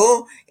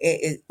planteó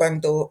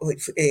cuando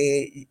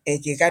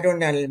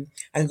llegaron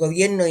al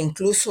gobierno,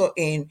 incluso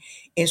en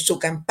su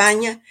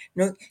campaña,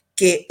 ¿no?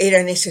 Que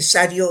era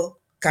necesario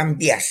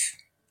cambiar,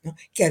 ¿no?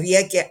 Que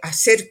había que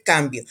hacer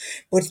cambios,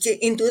 porque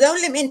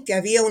indudablemente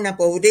había una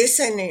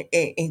pobreza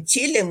en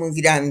Chile muy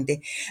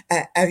grande,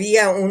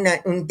 había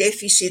un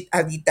déficit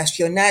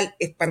habitacional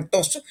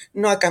espantoso,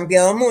 no ha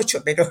cambiado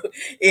mucho, pero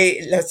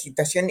la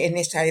situación en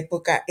esa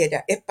época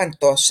era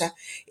espantosa,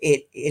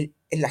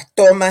 las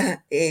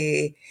tomas,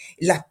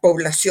 las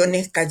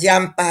poblaciones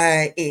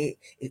callampas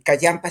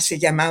se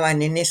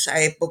llamaban en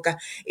esa época,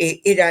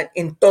 eran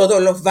en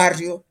todos los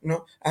barrios,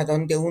 ¿no? A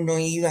donde uno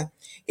iba.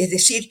 Es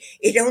decir,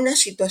 era una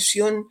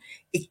situación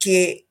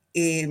que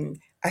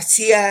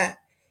hacía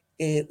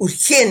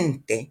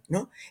urgente,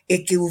 ¿no?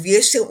 Que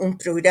hubiese un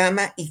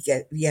programa y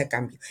que había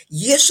cambio.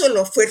 Y eso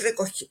lo fue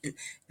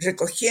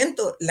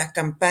recogiendo las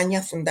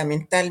campañas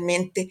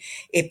fundamentalmente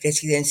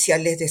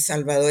presidenciales de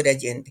Salvador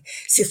Allende.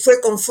 Se fue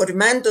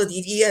conformando,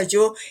 diría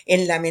yo,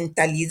 en la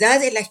mentalidad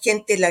de la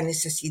gente la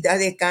necesidad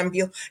de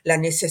cambio, la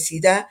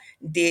necesidad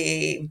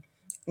de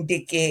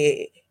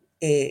que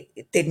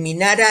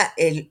terminara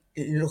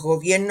los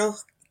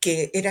gobiernos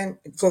que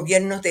eran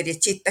gobiernos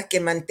derechistas que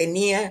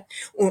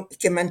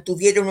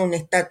mantuvieron un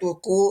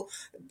statu quo,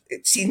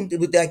 sin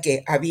duda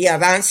que había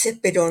avances,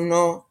 pero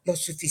no lo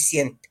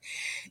suficiente.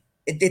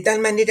 De tal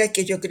manera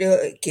que yo creo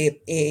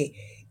que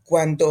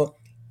cuando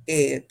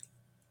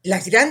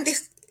las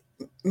grandes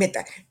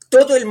metas,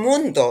 todo el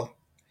mundo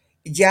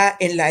ya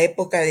en la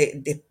época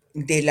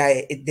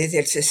desde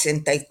el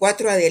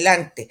 64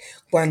 adelante,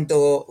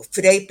 cuando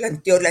Frei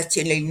planteó la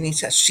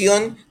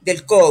chilenización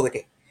del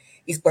cobre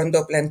y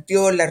cuando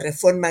planteó la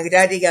reforma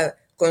agraria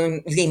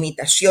con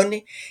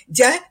limitaciones,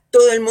 ya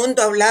todo el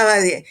mundo hablaba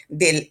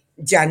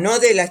ya no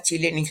de la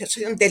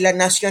chilenización, de la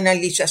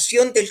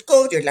nacionalización del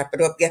cobre. La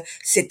propia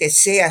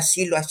CTC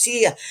así lo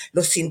hacía,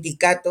 los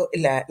sindicatos,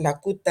 la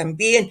CUT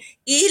también,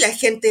 y la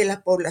gente de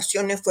las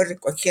poblaciones fue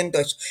recogiendo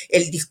eso.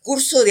 El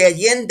discurso de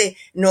Allende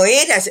no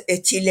era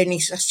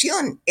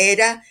chilenización,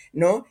 era,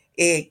 ¿no?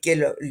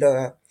 Que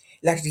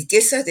las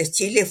riquezas de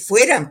Chile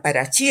fueran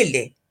para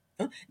Chile,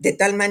 ¿no? De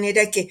tal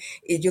manera que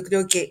yo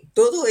creo que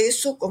todo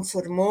eso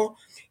conformó,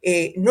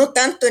 no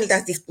tanto en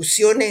las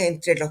discusiones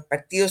entre los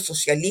partidos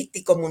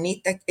socialistas y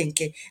comunistas en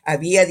que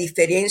había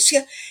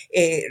diferencia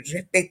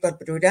respecto al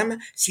programa,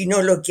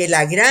 sino lo que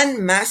la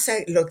gran masa,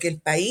 lo que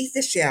el país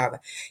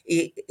deseaba.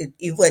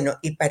 Y bueno,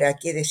 y para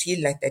qué decir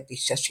la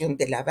estatización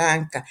de la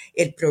banca,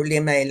 el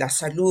problema de la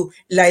salud,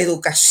 la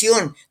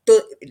educación,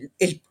 todo,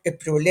 el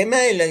problema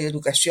de la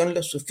educación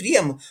lo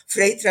sufríamos.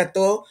 Frei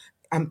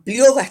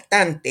amplió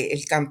bastante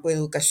el campo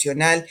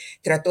educacional,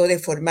 trató de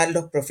formar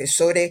los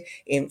profesores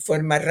en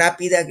forma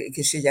rápida,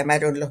 que se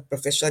llamaron los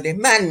profesores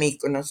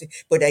Manmic, no sé,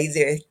 por ahí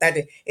debe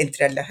estar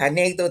entre las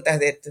anécdotas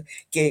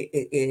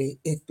que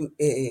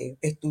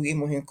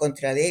estuvimos en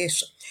contra de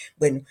eso.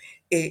 Bueno,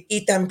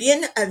 y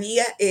también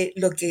había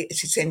lo que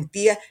se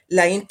sentía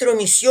la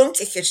intromisión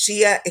que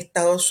ejercía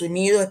Estados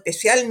Unidos,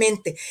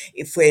 especialmente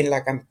fue en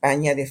la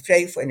campaña de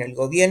Frei, fue en el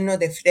gobierno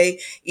de Frei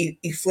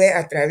y fue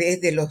a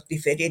través de los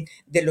diferentes,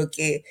 de lo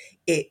que,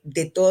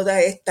 de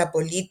toda esta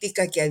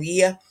política que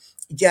había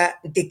ya,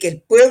 de que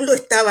el pueblo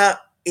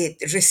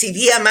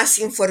recibía más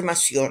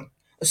información.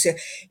 O sea,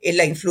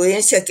 la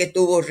influencia que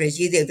tuvo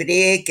Regis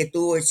Debray, que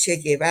tuvo el Che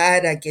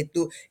Guevara, que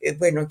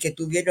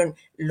tuvieron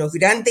los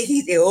grandes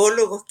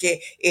ideólogos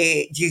que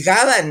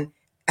llegaban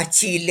a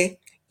Chile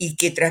y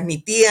que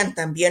transmitían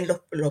también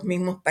los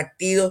mismos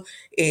partidos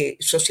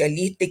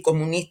socialistas y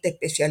comunistas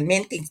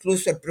especialmente,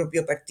 incluso el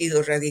propio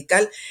Partido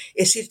Radical.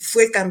 Es decir,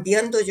 fue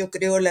cambiando, yo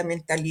creo, la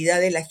mentalidad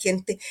de la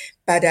gente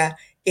para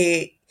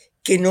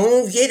que no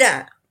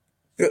hubiera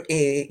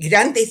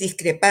grandes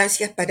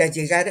discrepancias para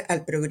llegar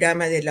al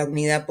programa de la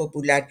Unidad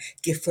Popular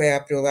que fue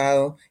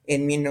aprobado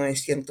en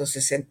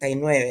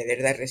 1969,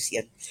 ¿verdad?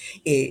 Recién.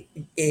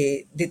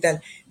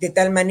 De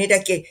tal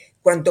manera que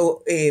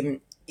cuando...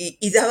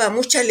 y daba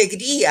mucha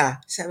alegría,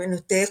 ¿saben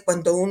ustedes?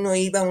 Cuando uno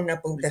iba a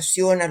una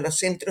población, a los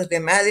centros de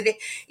madre,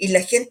 y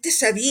la gente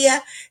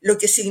sabía lo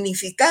que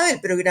significaba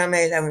el programa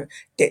de la...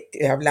 Te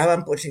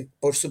hablaban,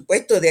 por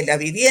supuesto, de la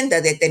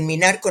vivienda, de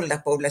terminar con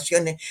las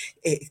poblaciones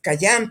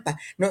callampa,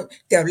 ¿no?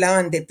 Te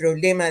hablaban del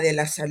problema de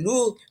la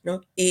salud,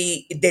 ¿no?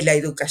 Y de la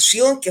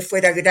educación, que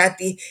fuera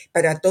gratis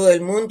para todo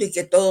el mundo y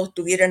que todos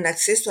tuvieran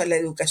acceso a la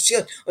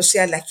educación. O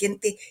sea, la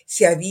gente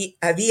se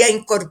había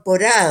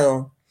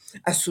incorporado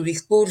a su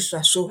discurso,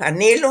 a sus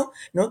anhelos,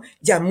 ¿no?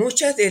 Ya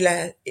muchas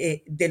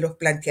de los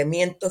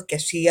planteamientos que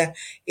hacía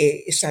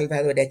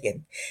Salvador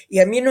Allende. Y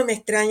a mí no me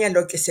extraña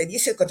lo que se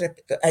dice con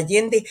respecto a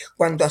Allende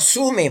cuando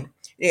asume.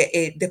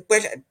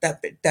 Después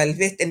tal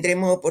vez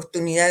tendremos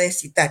oportunidad de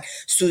citar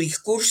su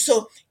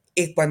discurso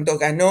cuando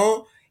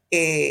ganó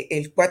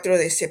el 4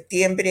 de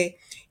septiembre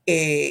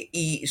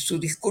y su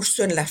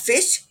discurso en la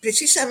FES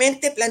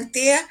precisamente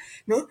plantea,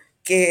 ¿no?,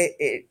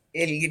 que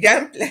el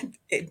gran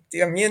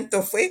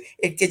planteamiento fue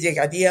el que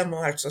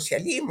llegaríamos al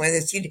socialismo, es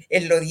decir,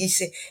 él lo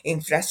dice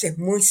en frases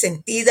muy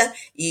sentidas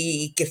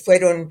y que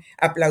fueron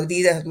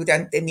aplaudidas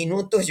durante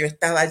minutos. Yo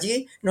estaba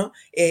allí, ¿no?,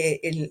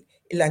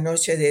 la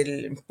noche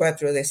del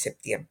 4 de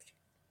septiembre.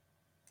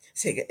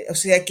 O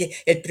sea que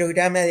el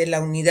programa de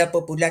la Unidad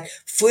Popular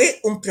fue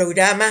un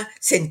programa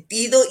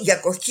sentido y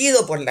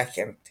acogido por la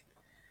gente.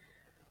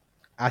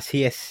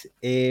 Así es.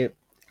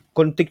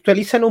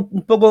 Contextualizan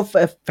un poco,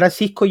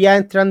 Francisco, ya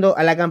entrando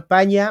a la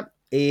campaña.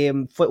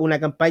 Fue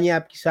una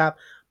campaña quizá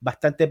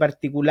bastante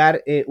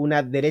particular,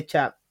 una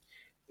derecha,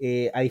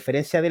 a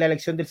diferencia de la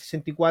elección del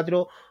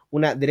 64,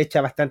 una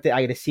derecha bastante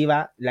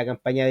agresiva. La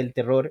campaña del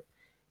terror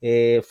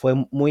fue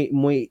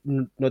muy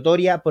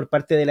notoria por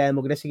parte de la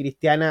democracia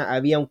cristiana.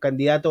 Había un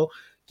candidato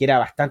que era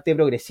bastante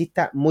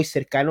progresista, muy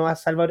cercano a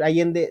Salvador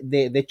Allende.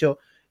 De hecho,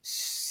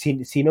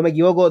 si no me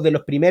equivoco, de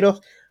los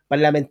primeros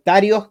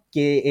parlamentarios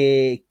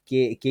que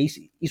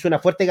hizo una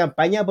fuerte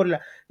campaña por la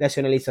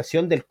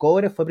nacionalización del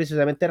cobre fue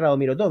precisamente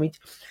Radomiro Tomic.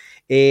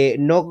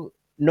 No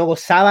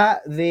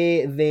gozaba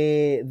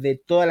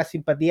de toda la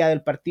simpatía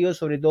del partido,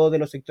 sobre todo de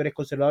los sectores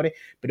conservadores,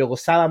 pero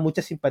gozaba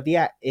mucha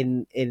simpatía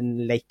en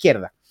la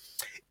izquierda.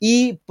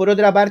 Y por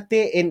otra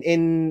parte,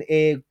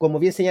 como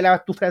bien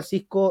señalabas tú,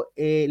 Francisco,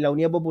 la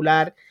Unidad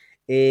Popular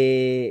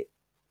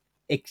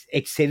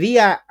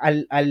excedía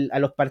a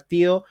los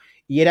partidos,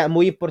 y era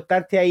muy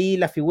importante ahí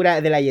la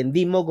figura del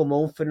allendismo como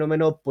un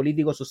fenómeno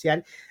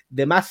político-social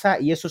de masa,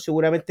 y eso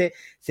seguramente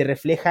se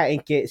refleja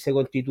en que se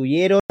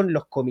constituyeron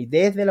los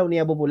comités de la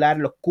Unidad Popular,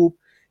 los CUP,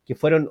 que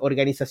fueron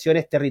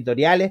organizaciones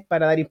territoriales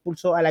para dar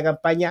impulso a la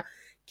campaña,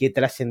 que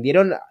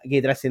trascendieron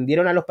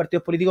a los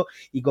partidos políticos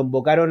y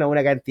convocaron a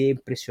una cantidad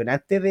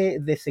impresionante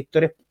de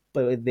sectores,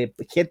 de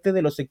gente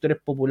de los sectores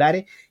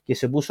populares, que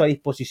se puso a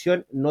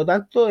disposición no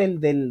tanto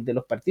de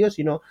los partidos,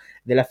 sino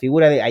de la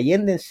figura de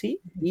Allende en sí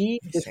y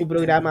de su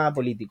programa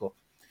político.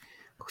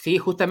 Sí,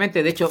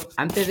 justamente, de hecho,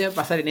 antes de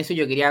pasar en eso,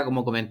 yo quería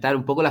como comentar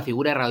un poco la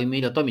figura de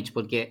Radomiro Tomic,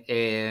 porque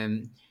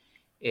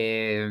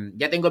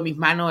ya tengo en mis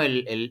manos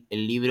el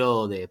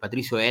libro de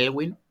Patricio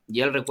Elwin,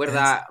 y él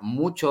recuerda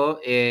mucho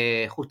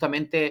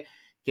justamente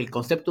que el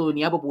concepto de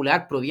unidad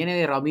popular proviene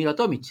de Radomiro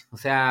Tomic. O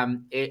sea,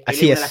 él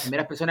es una de las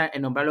primeras personas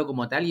en nombrarlo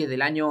como tal, y es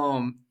del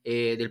año,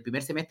 del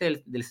primer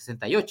semestre del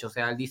 68. O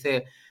sea, él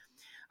dice: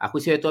 a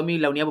juicio de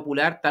Tomic, la unidad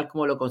popular, tal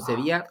como lo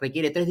concebía,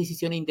 requiere 3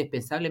 decisiones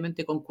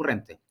indispensablemente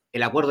concurrentes: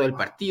 el acuerdo del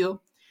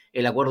partido,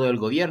 el acuerdo del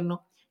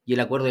gobierno y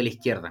el acuerdo de la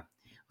izquierda.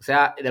 O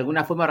sea, de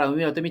alguna forma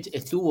Radomiro Tomic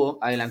estuvo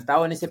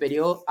adelantado en ese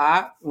periodo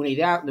a una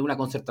idea de una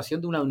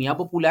concertación de una unidad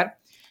popular,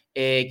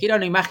 que era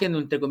una imagen,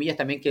 entre comillas,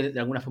 también que de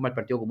alguna forma el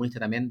Partido Comunista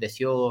también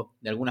deseó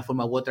de alguna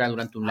forma u otra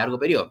durante un largo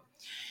periodo.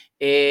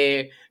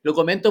 Lo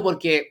comento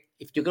porque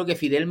yo creo que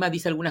Fidelma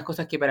dice algunas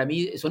cosas que para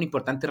mí son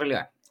importantes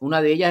relevar.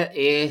 Una de ellas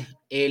es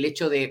el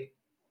hecho de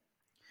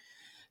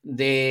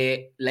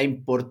la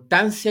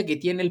importancia que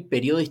tiene el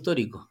periodo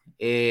histórico,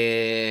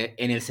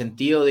 en el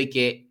sentido de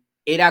que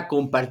era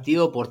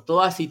compartido por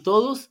todas y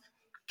todos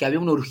que había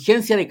una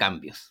urgencia de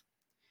cambios.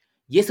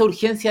 Y esa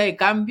urgencia de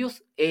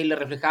cambios le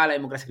reflejaba la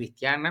democracia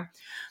cristiana,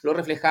 lo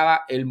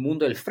reflejaba el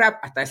mundo del FRAP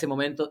hasta ese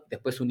momento,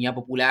 después Unidad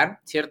Popular,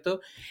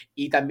 ¿cierto?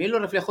 Y también lo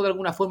reflejó de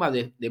alguna forma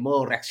de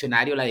modo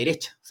reaccionario la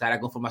derecha. O sea,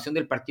 la conformación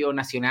del Partido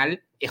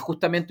Nacional es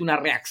justamente una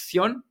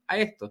reacción a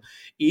esto.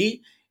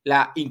 Y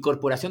la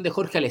incorporación de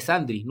Jorge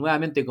Alessandri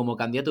nuevamente como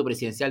candidato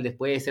presidencial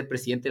después de ser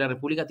presidente de la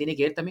República tiene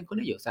que ver también con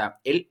ello. O sea,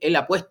 él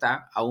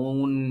apuesta a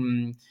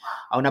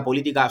una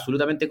política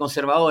absolutamente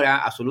conservadora,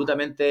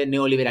 absolutamente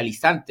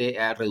neoliberalizante,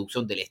 a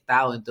reducción del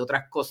Estado, entre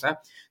otras cosas,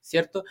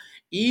 ¿cierto?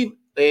 Y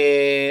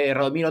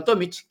Radomiro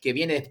Tomic, que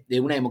viene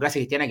de una democracia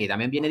cristiana que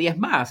también viene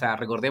diezmada. O sea,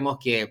 recordemos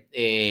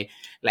que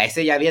la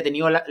ESE ya había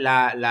tenido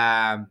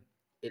la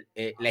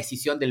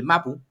decisión del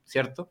MAPU,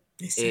 ¿cierto?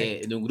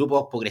 de un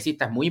grupo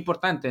progresista muy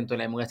importante dentro de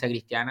la democracia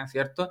cristiana,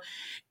 ¿cierto?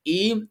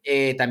 Y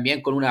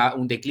también con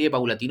un declive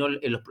paulatino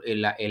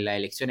en las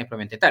elecciones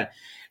propiamente tal.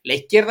 La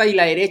izquierda y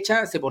la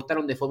derecha se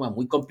portaron de forma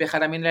muy compleja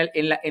también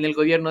en el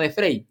gobierno de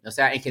Frei. O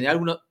sea, en general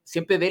uno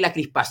siempre ve la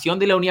crispación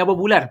de la Unidad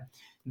Popular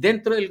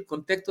dentro del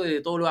contexto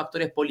de todos los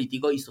actores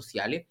políticos y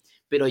sociales,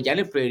 pero ya en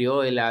el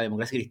periodo de la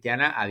democracia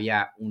cristiana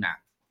había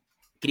una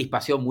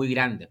crispación muy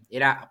grande.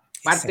 Era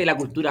parte de la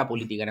Exacto. cultura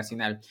política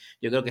nacional.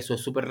 Yo creo que eso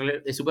es súper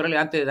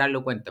relevante de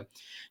darlo cuenta.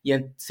 Y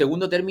en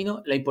segundo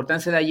término, la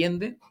importancia de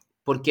Allende,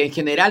 porque en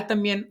general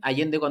también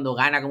Allende cuando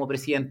gana como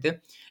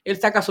presidente, él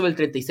saca sobre el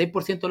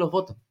 36% de los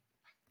votos.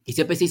 Y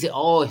siempre se dice,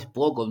 oh, es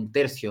poco, un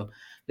tercio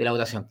de la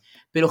votación.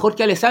 Pero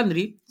Jorge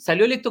Alessandri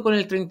salió electo con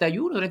el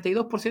 31,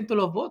 32% de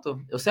los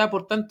votos. O sea,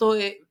 por tanto,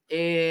 es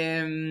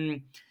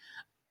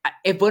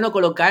bueno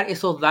colocar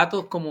esos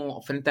datos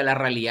como frente a la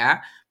realidad,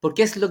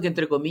 porque es lo que,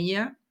 entre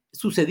comillas,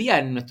 sucedía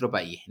en nuestro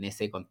país en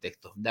ese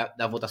contexto.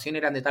 Las votaciones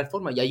eran de tal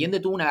forma, y Allende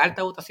tuvo una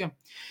alta votación.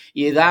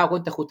 Y daba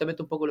cuenta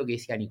justamente un poco lo que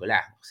decía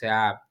Nicolás. O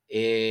sea,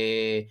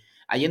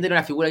 Allende era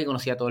una figura que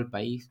conocía a todo el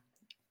país.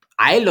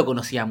 A él lo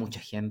conocía mucha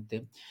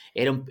gente,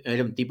 era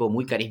un tipo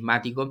muy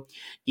carismático,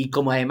 y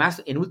como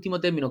además, en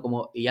último término,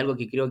 y algo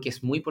que creo que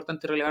es muy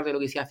importante relevar de lo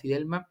que decía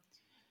Fidelma,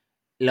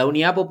 la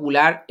Unidad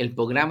Popular, el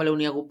programa de la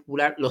Unidad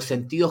Popular, los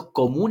sentidos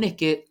comunes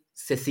que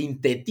se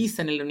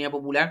sintetizan en la Unidad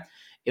Popular,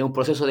 es un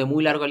proceso de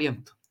muy largo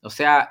aliento. O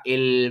sea,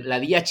 la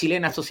vía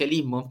chilena al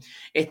socialismo,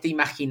 este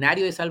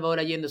imaginario de Salvador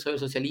Allende sobre el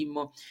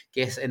socialismo,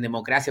 que es en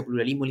democracia,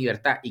 pluralismo y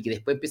libertad, y que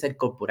después empieza a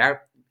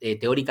incorporar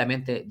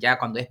teóricamente ya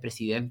cuando es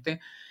presidente,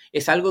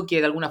 es algo que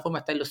de alguna forma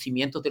está en los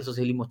cimientos del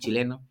socialismo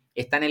chileno,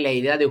 están en la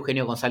idea de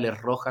Eugenio González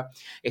Rojas,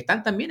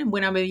 están también en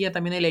buena medida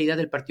también en la idea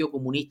del Partido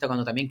Comunista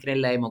cuando también cree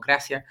en la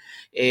democracia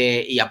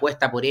y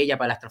apuesta por ella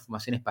para las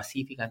transformaciones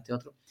pacíficas, entre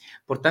otros.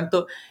 Por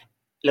tanto,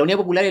 la Unidad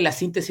Popular es la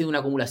síntesis de una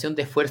acumulación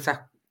de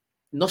fuerzas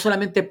no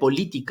solamente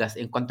políticas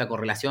en cuanto a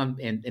correlación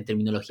en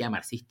terminología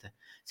marxista,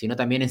 sino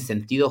también en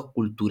sentidos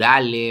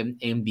culturales,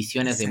 en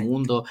visiones de Exacto.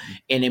 mundo,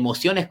 en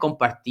emociones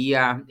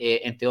compartidas,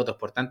 entre otros.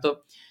 Por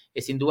tanto,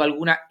 sin duda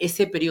alguna,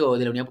 ese periodo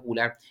de la Unidad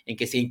Popular en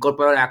que se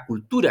incorporó la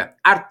cultura,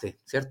 arte,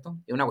 ¿cierto?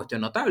 Es una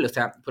cuestión notable. O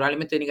sea,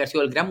 probablemente tiene que haber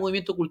sido el gran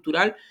movimiento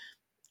cultural.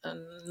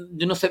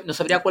 Yo no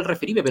sabría a cuál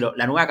referirme, pero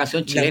la nueva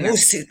canción La chilena,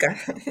 música.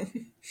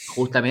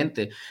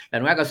 justamente, la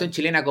nueva canción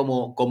chilena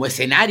como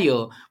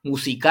escenario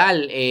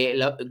musical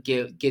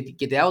que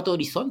te da otro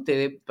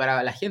horizonte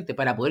para la gente,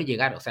 para poder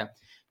llegar. O sea,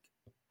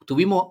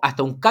 tuvimos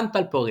hasta un canto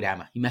al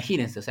programa,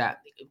 imagínense, o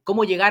sea,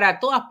 cómo llegar a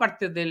todas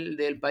partes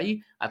del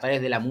país a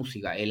través de la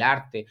música, el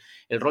arte,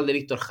 el rol de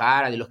Víctor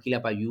Jara, de los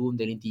Quilapayún,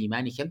 del Inti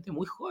Illimani, gente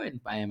muy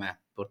joven además.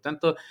 Por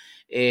tanto,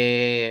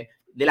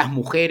 de las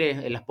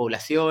mujeres en las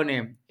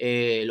poblaciones,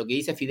 lo que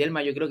dice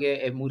Fidelma yo creo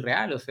que es muy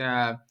real, o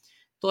sea,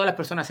 todas las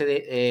personas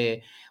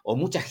o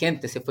mucha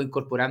gente se fue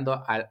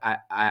incorporando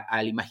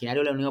al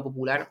imaginario de la Unión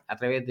Popular a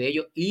través de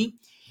ello y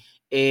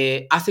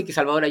hace que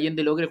Salvador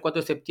Allende logre el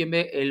 4 de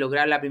septiembre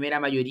lograr la primera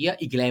mayoría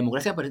y que la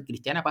democracia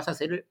cristiana pasa a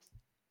ser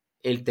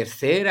el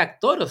tercer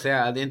actor, o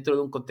sea, dentro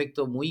de un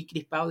contexto muy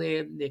crispado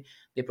de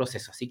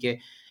proceso. Así que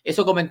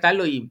eso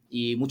comentarlo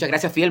y muchas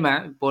gracias,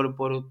 Fielma, por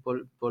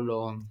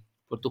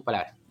tus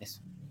palabras.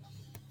 Eso.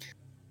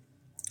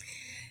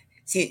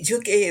 Sí,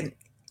 yo que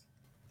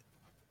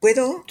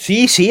puedo.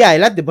 Sí, sí,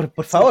 adelante, por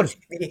Sí, favor.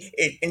 mire,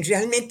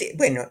 realmente,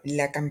 bueno,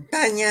 la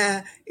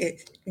campaña,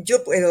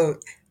 yo puedo,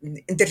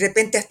 de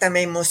repente hasta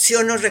me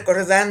emociono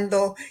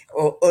recordando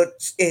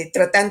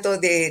tratando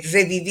de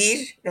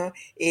revivir, ¿no?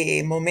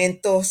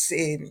 Momentos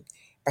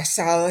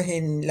pasados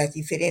en las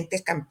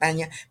diferentes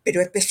campañas,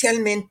 pero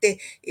especialmente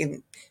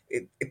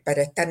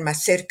para estar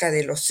más cerca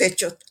de los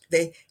hechos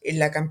de en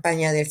la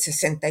campaña del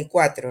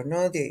 64,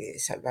 ¿no? De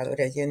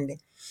Salvador Allende.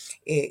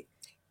 Eh,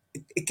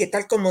 que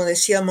tal como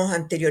decíamos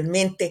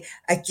anteriormente,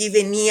 aquí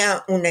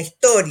venía una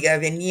historia,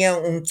 venía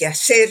un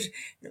quehacer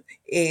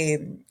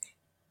eh,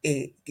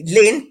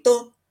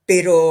 lento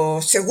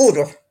pero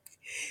seguro,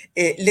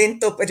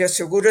 lento pero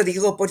seguro,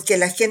 digo, porque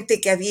la gente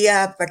que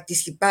había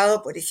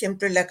participado, por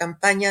ejemplo, en la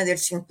campaña del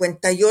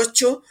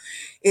 58,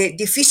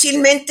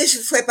 difícilmente se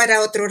fue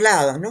para otro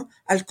lado, ¿no?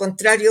 Al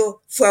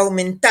contrario, fue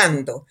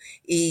aumentando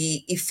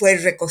y fue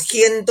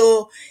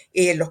recogiendo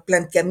los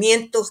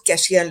planteamientos que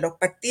hacían los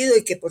partidos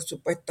y que por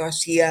supuesto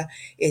hacía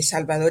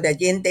Salvador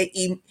Allende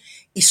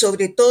y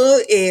sobre todo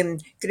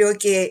creo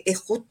que es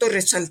justo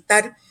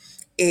resaltar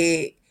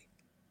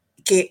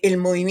que el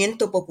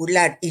movimiento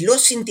popular y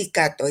los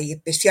sindicatos, y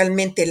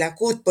especialmente la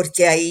CUT,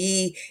 porque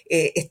ahí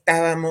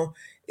estábamos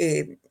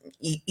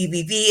y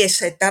viví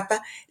esa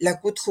etapa,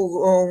 la CUT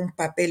jugó un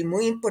papel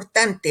muy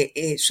importante,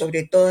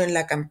 sobre todo en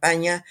la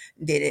campaña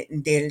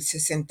del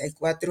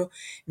 64,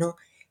 ¿no?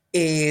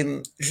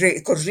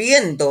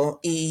 Recorriendo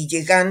y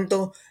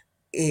llegando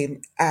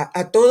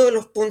a todos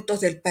los puntos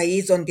del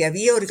país donde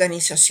había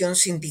organización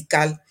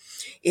sindical,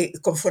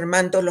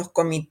 conformando los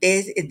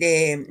comités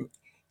de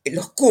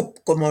los CUP,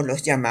 como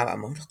los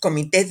llamábamos, los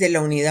comités de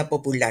la Unidad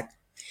Popular.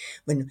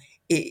 Bueno,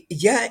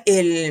 ya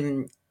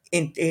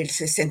entre el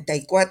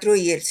 64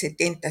 y el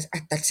 70,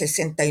 hasta el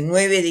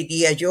 69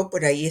 diría yo,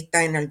 por ahí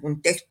está en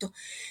algún texto,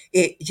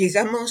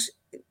 llegamos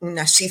a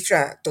una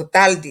cifra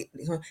total de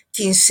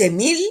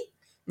 15.000,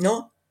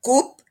 ¿no?,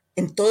 CUP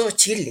en todo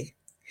Chile,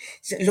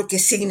 lo que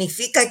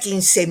significa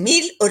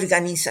 15.000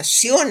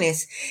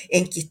 organizaciones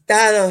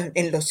enquistadas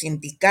en los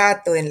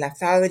sindicatos, en la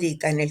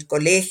fábrica, en el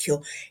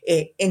colegio,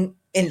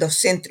 en los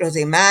centros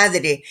de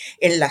madre,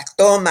 en las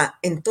tomas,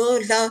 en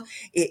todos lados.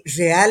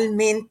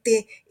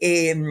 Realmente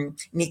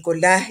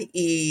Nicolás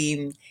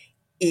y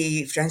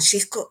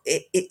Francisco,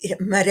 era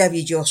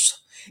maravilloso.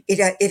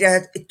 Era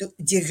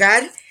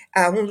llegar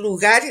a un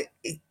lugar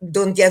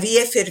donde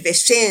había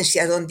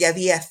efervescencia, donde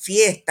había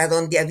fiesta,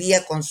 donde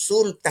había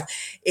consulta,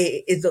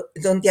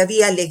 donde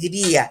había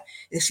alegría.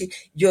 Es decir,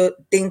 yo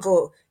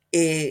tengo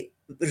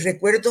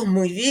recuerdos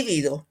muy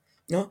vívidos,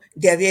 ¿no?,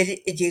 de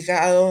haber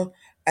llegado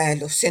a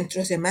los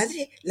centros de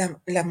madre.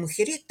 Las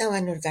mujeres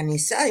estaban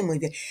organizadas y muy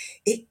bien.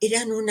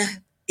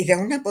 Era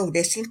una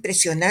pobreza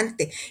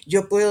impresionante.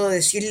 Yo puedo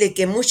decirle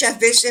que muchas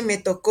veces me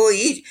tocó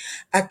ir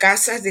a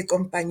casas de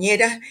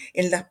compañeras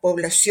en las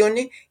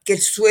poblaciones que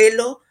el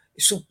suelo,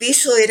 su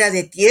piso era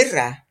de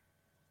tierra,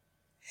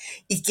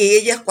 y que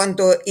ellas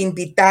cuando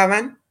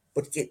invitaban,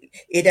 porque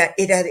era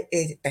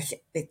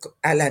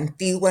a la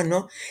antigua,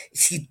 ¿no?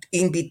 Si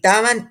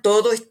invitaban,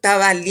 todo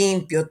estaba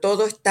limpio,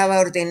 todo estaba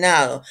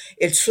ordenado,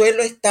 el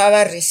suelo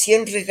estaba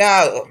recién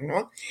regado,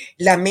 ¿no?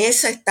 La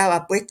mesa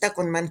estaba puesta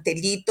con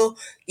mantelito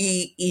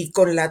y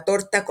con la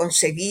torta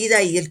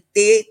concebida y el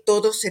té,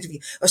 todo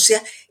servido. O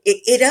sea,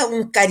 era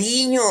un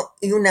cariño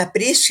y un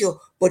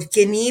aprecio por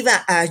quien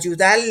iba a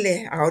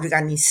ayudarles a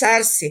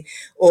organizarse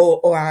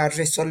o a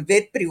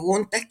resolver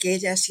preguntas que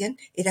ellas hacían.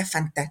 Era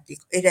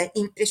fantástico, era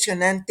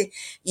impresionante,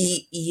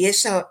 y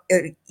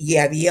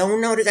había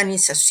una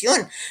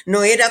organización.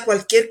 No era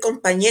cualquier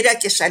compañera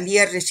que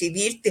salía a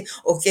recibirte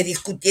o que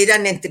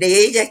discutieran entre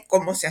ellas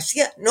cómo se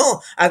hacía.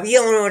 No,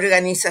 había una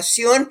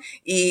organización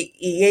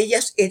y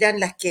ellas eran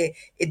las que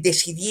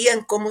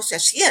decidían cómo se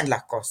hacían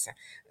las cosas.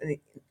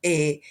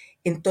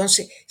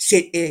 Entonces,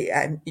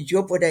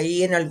 yo por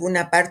ahí en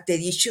alguna parte he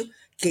dicho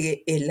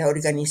que la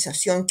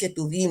organización que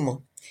tuvimos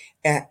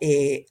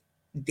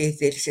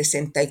desde el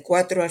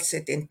 64 al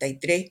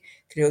 73,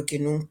 creo que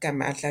nunca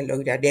más la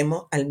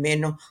lograremos, al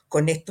menos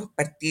con estos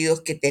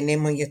partidos que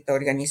tenemos y esta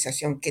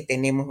organización que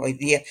tenemos hoy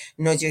día.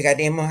 No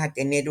llegaremos a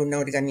tener una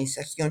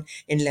organización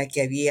en la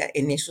que había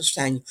en esos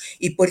años.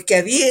 Y porque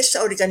había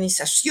esa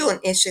organización,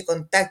 ese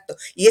contacto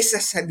y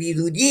esa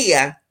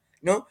sabiduría,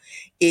 ¿no?,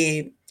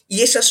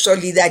 y esa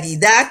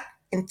solidaridad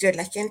entre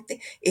la gente,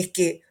 es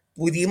que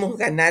pudimos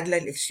ganar la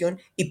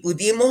elección y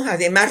pudimos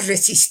además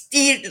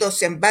resistir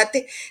los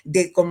embates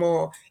de,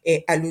 como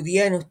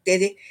aludían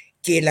ustedes,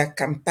 que las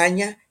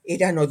campañas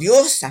eran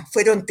odiosas,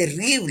 fueron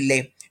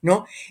terribles,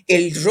 ¿no?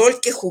 El rol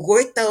que jugó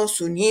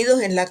Estados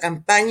Unidos en la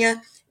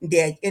campaña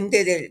de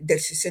Allende del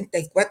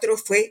 64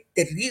 fue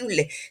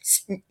terrible.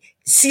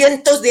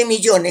 Cientos de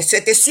millones,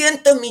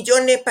 700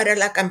 millones para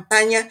la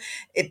campaña,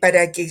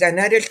 para que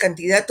ganara el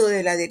candidato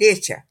de la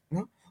derecha,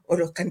 ¿no?, o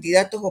los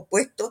candidatos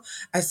opuestos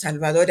a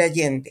Salvador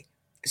Allende.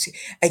 Sí,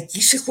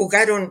 aquí se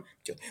jugaron,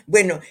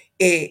 bueno,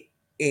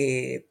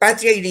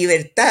 Patria y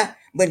Libertad,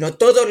 bueno,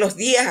 todos los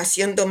días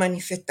haciendo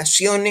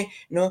manifestaciones,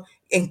 ¿no?,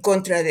 en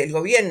contra del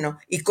gobierno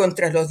y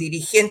contra los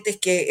dirigentes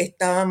que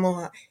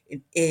estábamos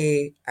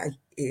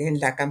en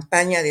la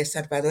campaña de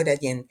Salvador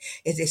Allende.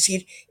 Es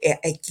decir,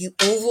 aquí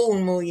hubo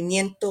un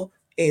movimiento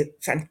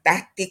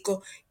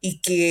fantástico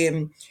y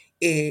que,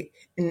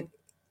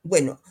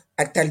 bueno,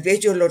 tal vez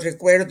yo lo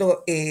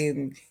recuerdo,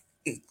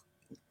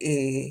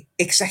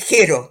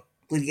 exagero,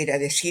 pudiera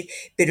decir,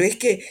 pero es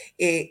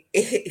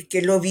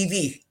que lo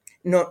viví,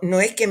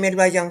 no es que me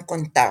lo hayan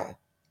contado.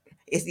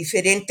 Es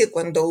diferente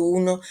cuando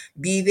uno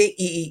vive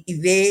y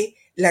ve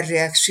la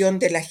reacción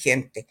de la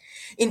gente.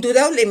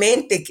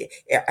 Indudablemente que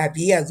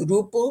había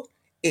grupos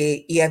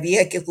y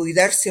había que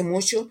cuidarse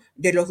mucho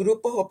de los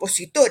grupos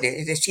opositores,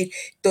 es decir,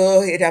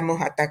 todos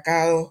éramos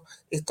atacados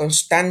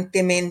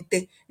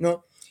constantemente,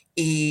 ¿no?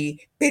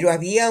 Pero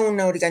había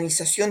una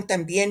organización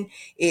también,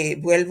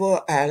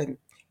 vuelvo al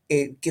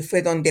que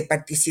fue donde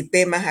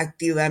participé más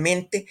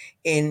activamente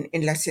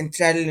en la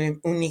Central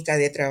Única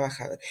de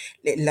Trabajadores.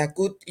 La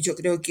CUT, yo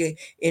creo que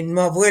no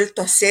ha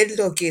vuelto a ser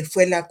lo que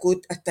fue la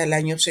CUT hasta el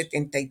año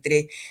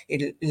 73.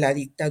 La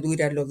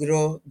dictadura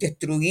logró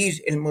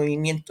destruir el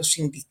movimiento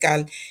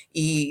sindical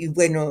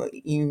bueno,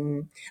 y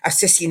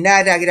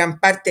asesinar a gran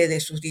parte de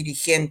sus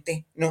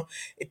dirigentes, ¿no?,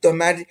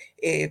 tomar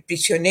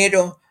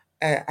prisioneros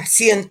a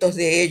cientos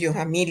de ellos,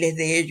 a miles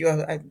de ellos,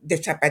 a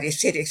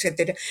desaparecer,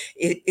 etcétera.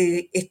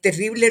 Es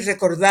terrible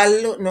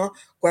recordarlo, ¿no?,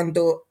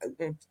 cuando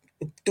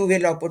tuve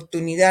la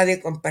oportunidad de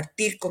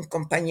compartir con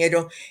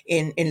compañeros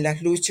en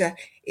las luchas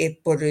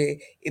por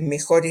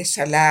mejores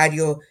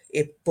salarios,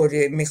 por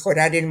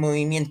mejorar el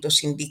movimiento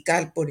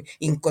sindical, por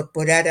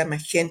incorporar a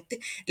más gente.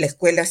 La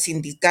escuela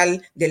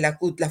sindical de la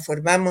CUT la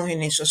formamos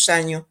en esos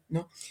años,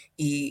 ¿no?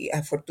 Y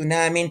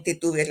afortunadamente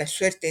tuve la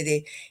suerte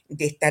de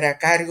estar a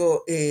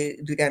cargo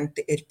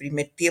durante el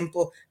primer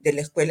tiempo de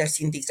la escuela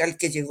sindical,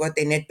 que llegó a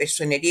tener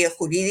personería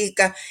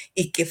jurídica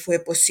y que fue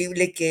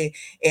posible que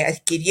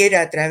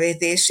adquiriera a través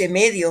de ese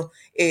medio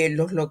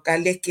los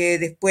locales que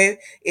después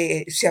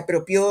se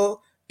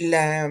apropió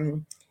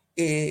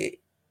eh,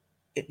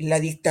 la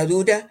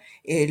dictadura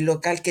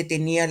local que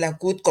tenía la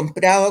CUT,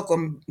 comprado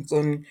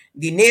con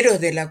dinero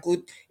de la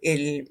CUT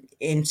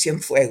en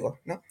Cienfuegos,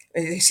 ¿no?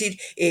 Es decir,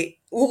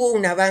 hubo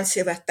un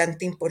avance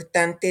bastante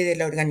importante de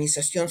la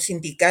organización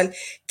sindical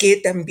que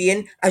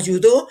también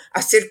ayudó a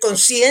hacer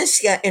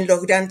conciencia en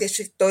los grandes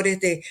sectores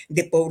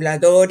de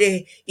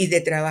pobladores y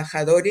de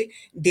trabajadores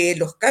de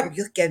los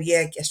cambios que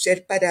había que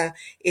hacer para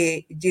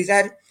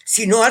llegar,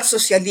 si no al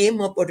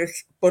socialismo,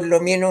 por lo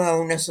menos a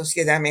una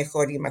sociedad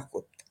mejor y más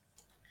justa.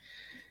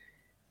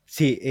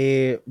 Sí,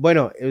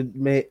 bueno,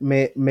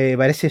 me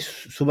parece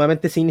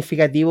sumamente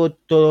significativo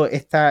toda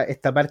esta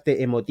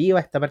parte emotiva,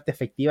 esta parte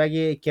afectiva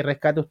que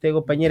rescata usted,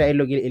 compañera, es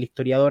lo que el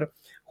historiador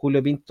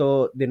Julio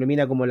Pinto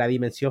denomina como la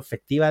dimensión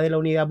festiva de la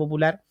Unidad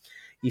Popular,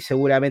 y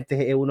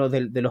seguramente es uno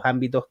de los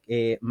ámbitos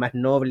más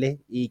nobles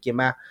y que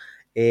más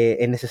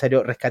es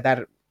necesario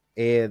rescatar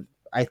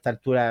a esta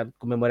altura,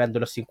 conmemorando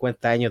los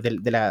 50 años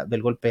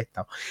del golpe de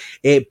Estado.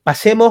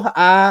 Pasemos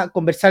a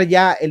conversar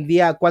ya el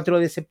día 4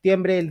 de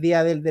septiembre, el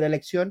día de la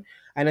elección.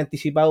 Han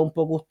anticipado un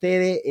poco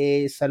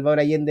ustedes,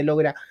 Salvador Allende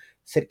logra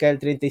cerca del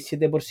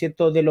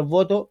 37% de los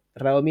votos,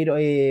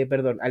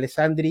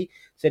 Alessandri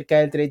cerca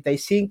del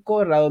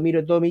 35%,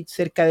 Radomiro Tomic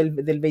cerca del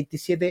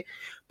 27%,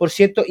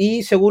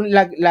 y según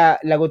la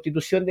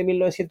Constitución de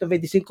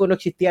 1925 no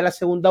existía la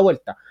segunda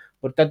vuelta.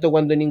 Por tanto,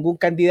 cuando ningún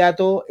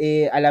candidato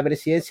a la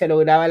presidencia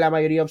lograba la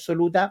mayoría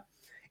absoluta,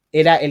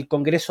 era el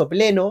Congreso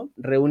Pleno,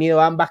 reunido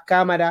a ambas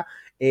cámaras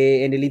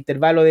en el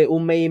intervalo de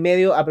un mes y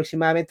medio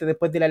aproximadamente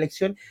después de la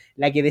elección,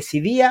 la que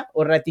decidía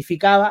o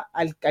ratificaba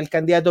al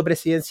candidato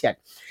presidencial.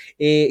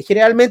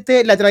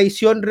 Generalmente la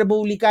tradición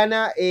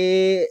republicana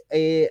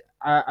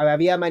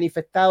había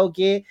manifestado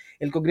que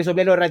el Congreso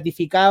Pleno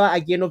ratificaba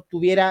a quien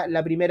obtuviera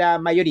la primera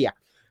mayoría.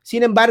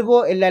 Sin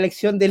embargo, en la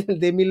elección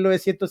de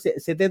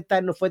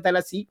 1970 no fue tan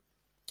así,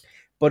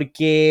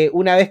 porque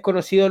una vez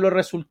conocidos los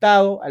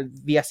resultados, al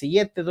día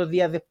siguiente, 2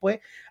 días después,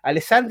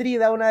 Alessandri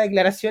da una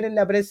declaración en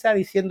la prensa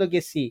diciendo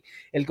que si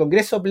el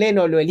Congreso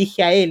Pleno lo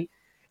elige a él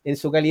en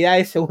su calidad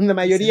de segunda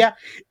mayoría,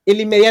 sí,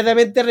 él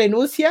inmediatamente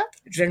renuncia,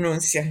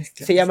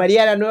 se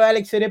llamaría a las nuevas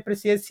elecciones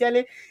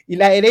presidenciales y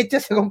la derecha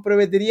se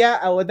comprometería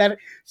a votar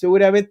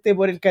seguramente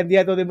por el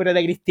candidato demócrata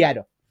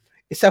cristiano.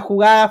 Esa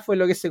jugada fue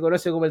lo que se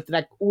conoce como el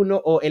track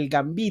 1 o el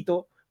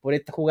gambito, por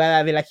esta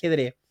jugada del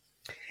ajedrez.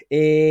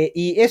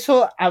 Y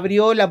eso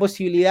abrió la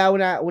posibilidad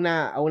a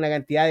una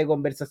cantidad de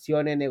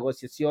conversaciones,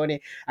 negociaciones,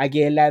 a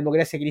que en la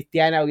democracia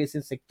cristiana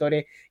hubiesen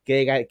sectores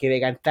que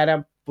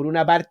decantaran por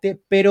una parte,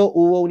 pero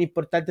hubo un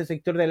importante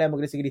sector de la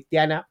democracia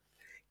cristiana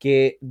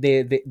que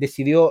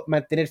decidió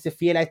mantenerse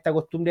fiel a esta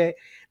costumbre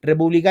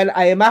republicana,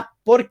 además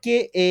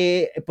porque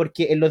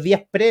en los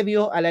días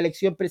previos a la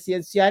elección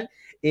presidencial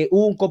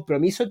hubo un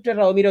compromiso entre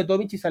Radomiro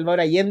Tomic y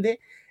Salvador Allende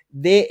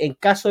en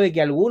caso de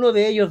que alguno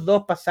de ellos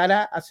dos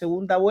pasara a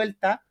segunda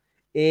vuelta,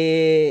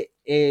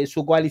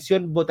 su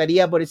coalición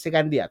votaría por ese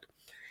candidato.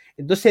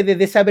 Entonces,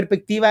 desde esa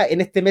perspectiva,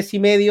 en este mes y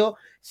medio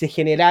se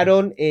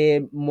generaron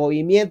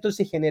movimientos,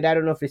 se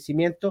generaron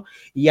ofrecimientos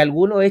y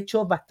algunos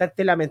hechos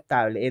bastante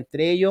lamentables.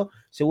 Entre ellos,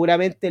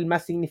 seguramente el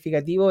más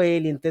significativo es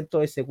el intento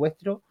de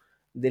secuestro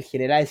del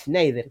general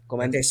Schneider,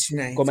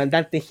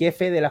 comandante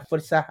jefe de las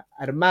Fuerzas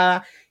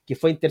Armadas, que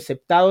fue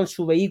interceptado en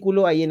su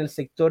vehículo ahí en el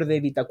sector de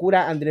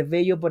Vitacura, Andrés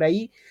Bello, por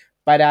ahí,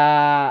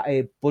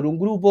 por un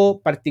grupo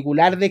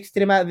particular de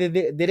extrema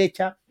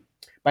derecha,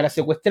 para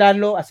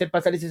secuestrarlo, hacer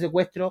pasar ese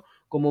secuestro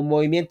como un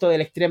movimiento de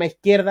la extrema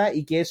izquierda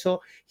y que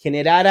eso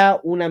generara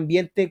un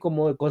ambiente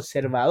como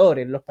conservador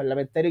en los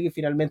parlamentarios que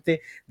finalmente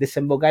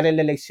desembocaron en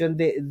la elección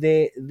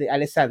de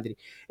Alessandri.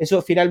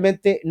 Eso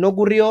finalmente no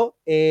ocurrió.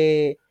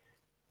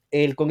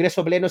 El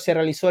Congreso Pleno se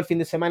realizó el fin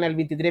de semana el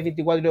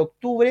 23-24 de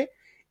octubre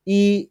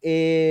y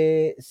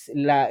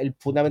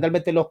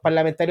fundamentalmente los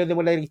parlamentarios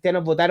demócratas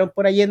cristianos votaron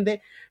por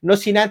Allende, no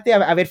sin antes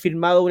haber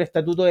firmado un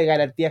estatuto de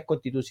garantías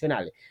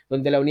constitucionales,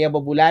 donde la Unidad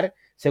Popular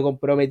se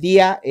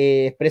comprometía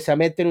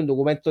expresamente en un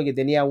documento que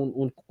tenía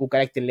un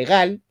carácter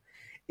legal,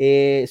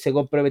 se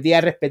comprometía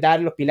a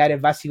respetar los pilares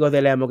básicos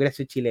de la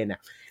democracia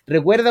chilena.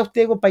 ¿Recuerda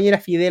usted, compañera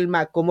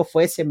Fidelma, cómo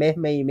fue ese mes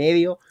y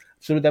medio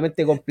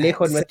absolutamente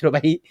complejo en nuestro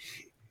país?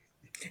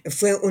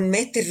 Fue un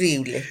mes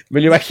terrible. Me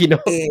lo imagino.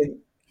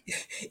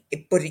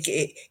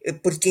 Porque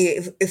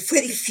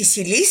fue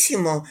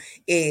dificilísimo,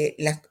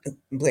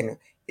 bueno,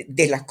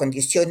 de las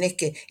condiciones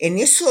que en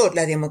eso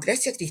la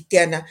democracia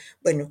cristiana,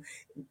 bueno,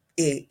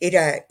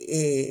 era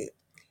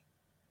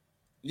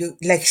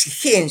la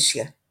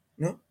exigencia,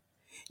 ¿no?,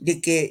 de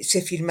que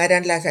se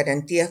firmaran las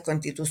garantías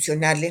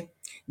constitucionales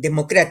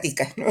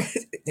democráticas, ¿no?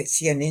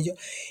 Decían ellos,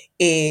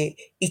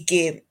 y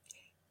que,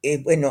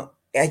 bueno,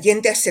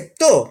 Allende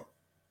aceptó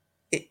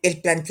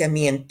el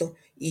planteamiento,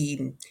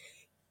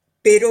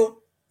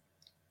 pero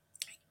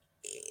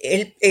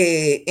él,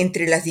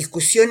 entre las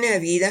discusiones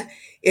habidas,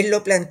 él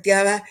lo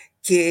planteaba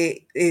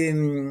que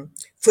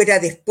fuera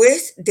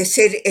después de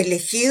ser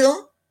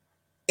elegido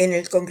en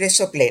el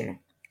Congreso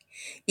Pleno.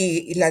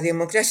 Y la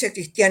democracia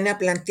cristiana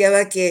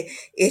planteaba que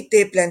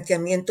este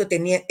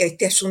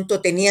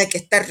asunto tenía que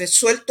estar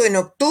resuelto en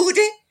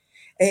octubre,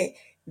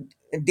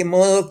 de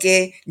modo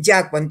que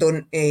ya cuando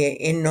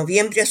en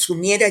noviembre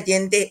asumiera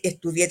Allende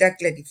estuviera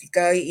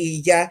clarificado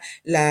y ya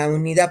la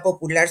Unidad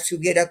Popular se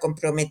hubiera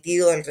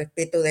comprometido al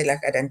respeto de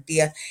las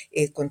garantías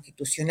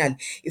constitucionales.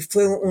 Y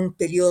fue un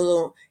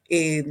periodo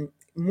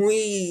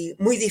muy,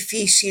 muy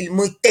difícil,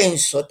 muy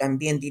tenso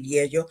también,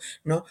 diría yo,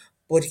 ¿no?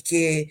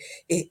 Porque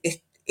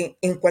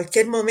en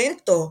cualquier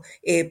momento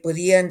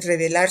podían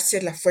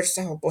rebelarse las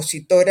fuerzas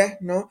opositoras,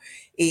 ¿no?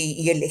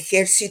 Y el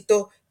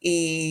ejército,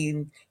 y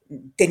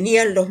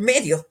tenían los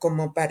medios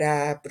como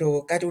para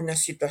provocar una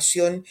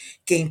situación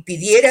que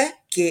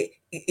impidiera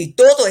y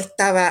todo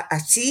estaba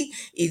así,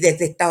 y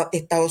desde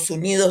Estados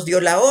Unidos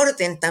dio la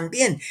orden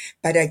también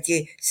para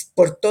que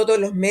por todos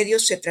los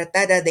medios se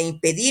tratara de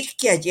impedir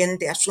que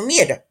Allende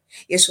asumiera.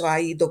 Eso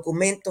hay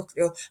documentos,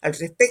 creo, al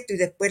respecto, y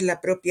después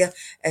la propia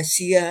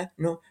CIA,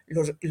 ¿no?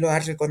 lo ha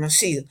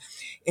reconocido.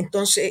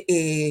 Entonces,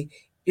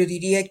 yo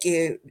diría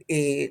que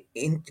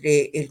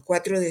entre el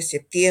 4 de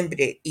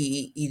septiembre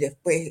y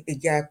después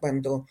ya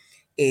cuando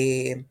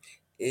el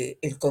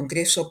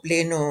Congreso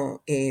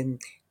Pleno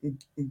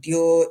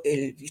dio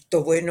el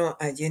visto bueno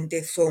a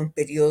Allende, fue un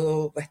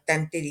periodo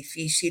bastante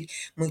difícil,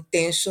 muy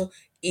tenso,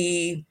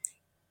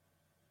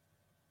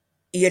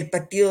 y el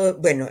partido,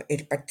 bueno,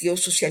 el Partido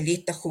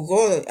Socialista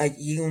jugó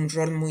allí un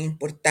rol muy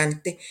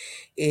importante,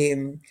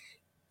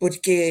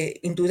 porque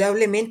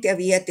indudablemente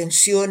había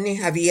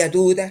tensiones, había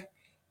dudas,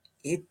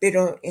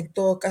 pero en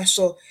todo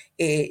caso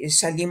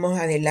salimos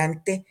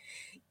adelante,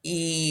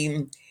 y,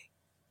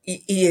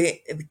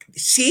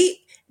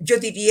 sí, yo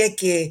diría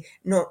que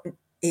no,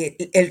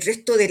 el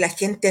resto de la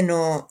gente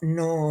no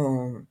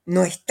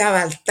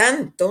estaba al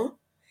tanto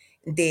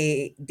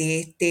de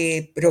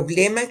este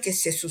problema que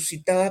se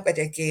suscitaba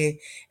para que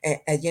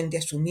Allende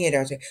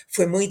asumiera. O sea,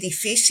 fue muy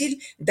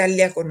difícil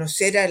darle a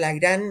conocer a la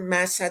gran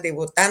masa de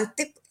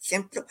votantes, por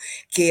ejemplo,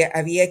 que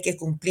había que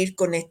cumplir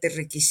con este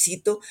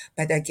requisito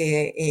para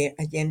que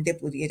Allende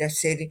pudiera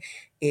ser,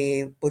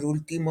 por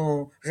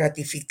último,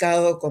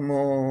 ratificado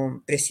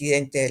como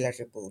presidente de la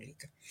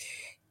República.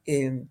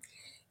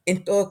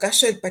 En todo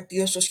caso, el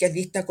Partido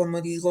Socialista,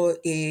 como digo,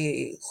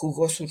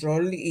 jugó su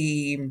rol,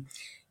 y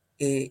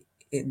eh,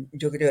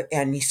 yo creo que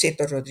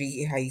Aniceto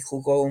Rodríguez ahí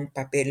jugó un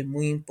papel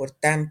muy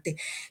importante.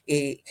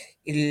 Eh,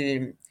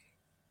 el,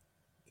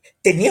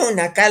 Tenía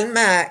una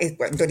calma,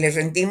 cuando le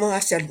rendimos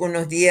hace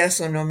algunos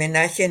días un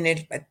homenaje en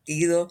el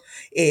partido,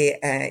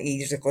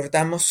 y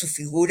recordamos su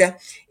figura.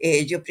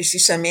 Yo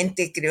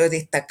precisamente creo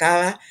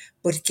destacaba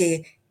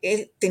porque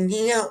él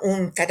tenía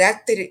un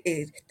carácter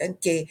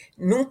que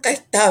nunca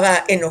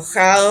estaba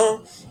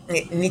enojado,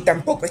 ni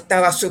tampoco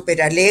estaba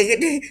súper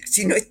alegre,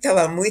 sino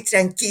estaba muy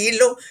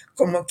tranquilo,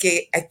 como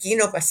que aquí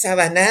no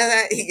pasaba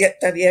nada y ya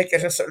había que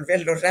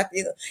resolverlo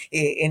rápido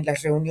en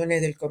las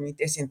reuniones del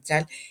Comité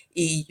Central.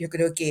 Y yo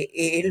creo que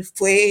él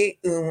fue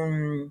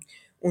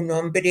un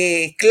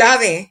hombre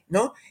clave,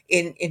 ¿no?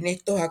 En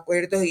estos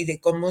acuerdos y de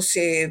cómo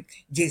se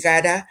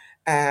llegara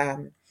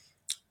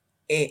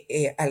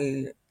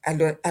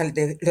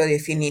lo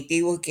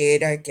definitivo, que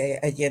era que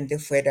Allende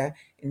fuera,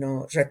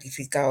 ¿no?,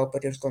 ratificado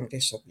por el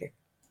Congreso Pleno.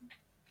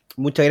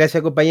 Muchas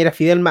gracias, compañera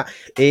Fidelma.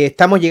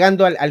 Estamos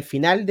llegando al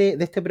final de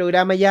este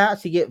programa ya,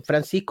 así que,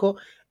 Francisco,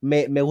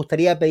 me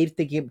gustaría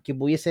pedirte que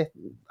pudieses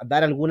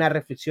dar algunas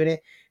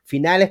reflexiones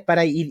finales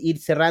para ir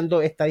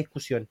cerrando esta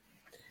discusión.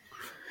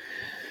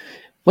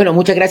 Bueno,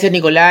 muchas gracias,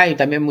 Nicolás, y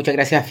también muchas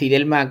gracias,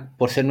 Fidelma,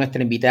 por ser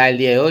nuestra invitada el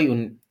día de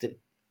hoy.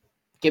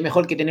 Qué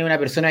mejor que tener una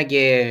persona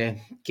que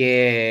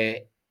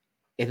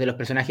es de los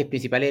personajes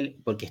principales,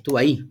 porque estuvo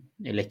ahí,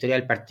 en la historia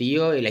del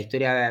partido, en la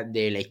historia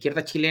de la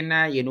izquierda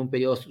chilena y en un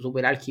periodo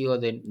súper álgido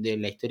de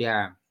la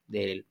historia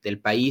del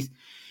país,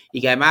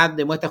 y que además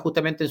demuestra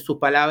justamente en sus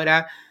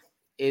palabras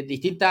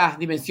distintas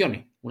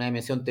dimensiones: una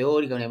dimensión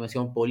teórica, una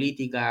dimensión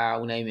política,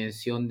 una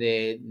dimensión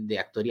de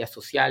actorías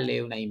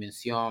sociales, una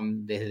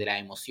dimensión desde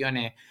las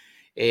emociones,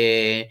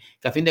 que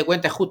a fin de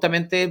cuentas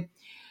justamente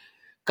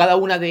cada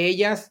una de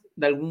ellas,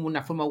 de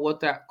alguna forma u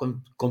otra,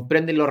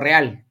 comprende lo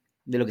real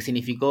de lo que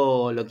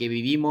significó lo que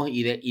vivimos,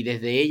 y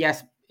desde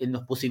ellas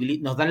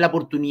nos dan la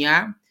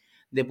oportunidad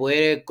de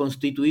poder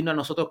constituirnos a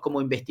nosotros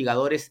como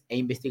investigadores e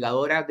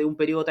investigadoras de un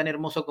periodo tan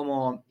hermoso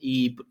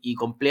y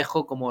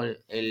complejo como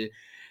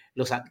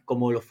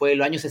como lo fue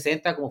los años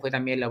 60, como fue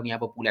también la Unidad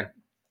Popular.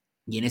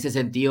 Y en ese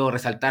sentido,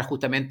 resaltar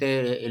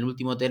justamente el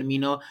último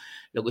término,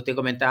 lo que usted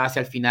comentaba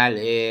hacia el final,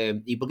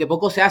 y porque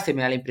poco se hace,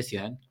 me da la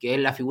impresión, que es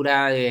la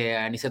figura de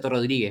Aniceto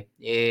Rodríguez.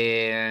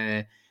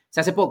 se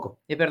hace poco,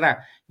 es verdad.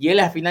 Y él,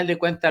 al final de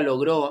cuentas,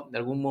 logró, de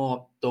algún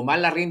modo, tomar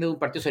la rienda de un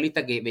partido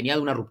socialista que venía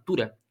de una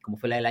ruptura, como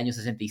fue la del año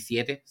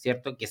 67,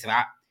 ¿cierto? Que se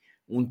va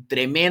un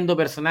tremendo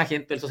personaje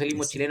dentro del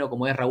socialismo chileno,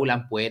 como es Raúl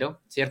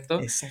Ampuero,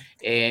 ¿cierto?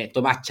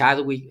 Tomás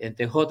Chadwick,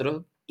 entre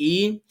otros.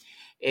 Y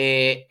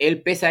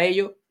él, pese a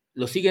ello,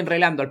 lo sigue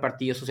enrelando al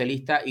Partido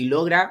Socialista y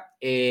logra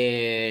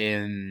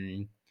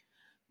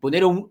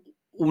poner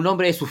un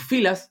hombre de sus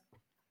filas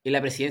en la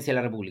presidencia de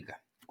la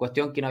República.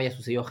 Cuestión que no había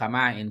sucedido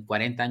jamás en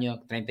 40 años,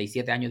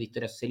 37 años de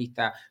historia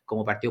socialista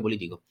como partido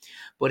político.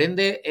 Por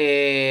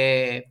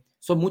ende,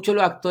 son muchos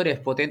los actores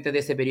potentes de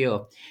ese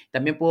periodo.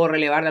 También puedo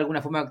relevar de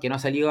alguna forma que no ha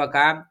salido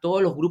acá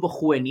todos los grupos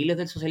juveniles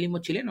del socialismo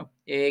chileno,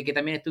 que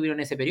también estuvieron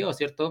en ese periodo,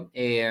 ¿cierto?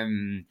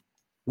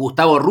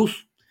 Gustavo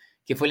Ruz,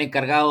 que fue el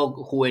encargado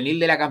juvenil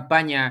de la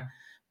campaña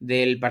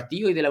del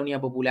partido y de la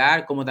Unidad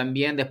Popular, como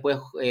también después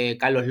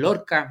Carlos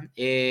Lorca,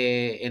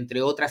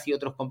 entre otras y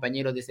otros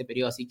compañeros de ese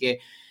periodo. Así que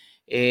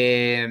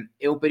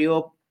es un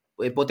periodo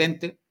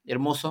potente,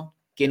 hermoso,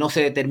 que no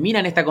se determina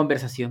en esta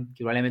conversación,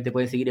 que probablemente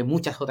pueden seguir en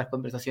muchas otras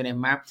conversaciones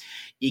más,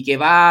 y que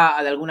va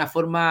de alguna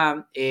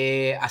forma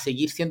a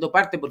seguir siendo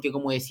parte, porque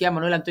como decía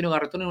Manuel Antonio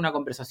Garretón en una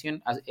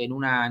conversación, en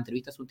una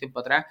entrevista hace un tiempo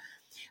atrás,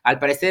 al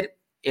parecer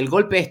el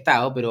golpe de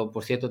Estado, pero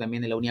por cierto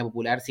también de la Unidad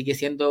Popular, sigue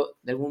siendo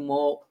de algún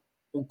modo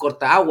un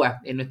cortaagua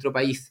en nuestro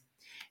país,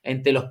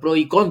 entre los pros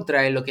y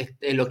contras,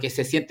 en lo que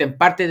se sienten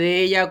parte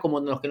de ella como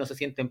en los que no se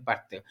sienten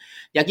parte.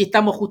 Y aquí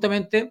estamos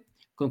justamente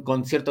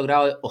con cierto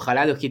grado,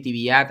 ojalá, de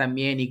objetividad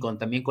también y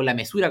también con la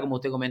mesura, como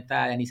usted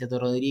comentaba, de Aniceto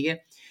Rodríguez,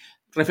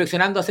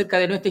 reflexionando acerca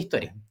de nuestra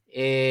historia,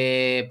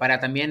 para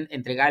también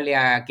entregarle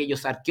a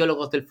aquellos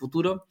arqueólogos del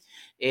futuro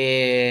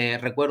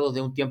recuerdos de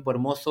un tiempo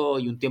hermoso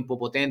y un tiempo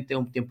potente,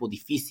 un tiempo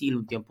difícil,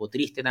 un tiempo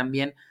triste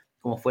también,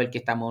 como fue el que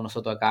estamos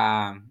nosotros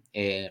acá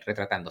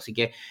retratando. Así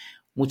que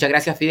muchas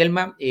gracias,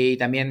 Fidelma, y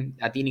también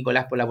a ti,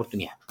 Nicolás, por la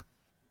oportunidad.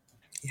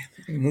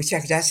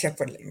 Muchas gracias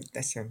por la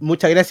invitación.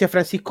 Muchas gracias,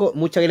 Francisco.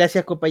 Muchas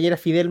gracias, compañera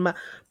Fidelma,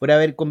 por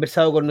haber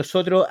conversado con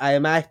nosotros.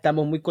 Además,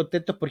 estamos muy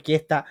contentos porque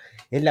esta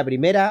es la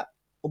primera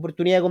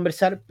oportunidad de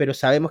conversar, pero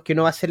sabemos que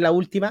no va a ser la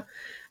última.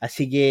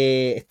 Así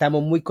que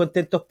estamos muy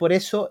contentos por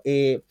eso.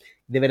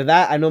 De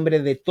verdad, a nombre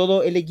de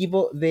todo el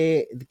equipo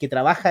que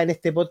trabaja en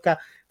este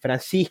podcast,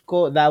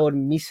 Francisco, Davor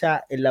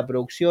Misa en la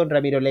producción,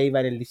 Ramiro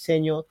Leiva en el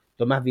diseño,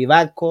 Tomás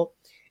Vivanco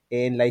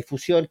en la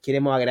difusión,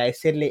 queremos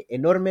agradecerle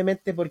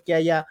enormemente porque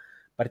haya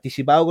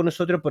participado con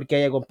nosotros, porque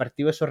haya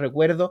compartido esos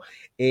recuerdos,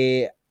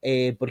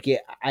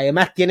 porque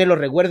además tiene los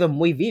recuerdos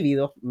muy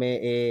vívidos,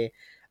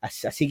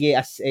 así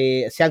que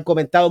se han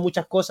comentado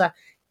muchas cosas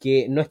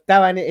que no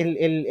estaban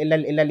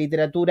en la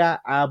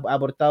literatura, ha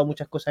aportado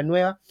muchas cosas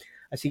nuevas,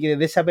 así que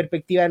desde esa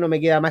perspectiva no me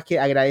queda más que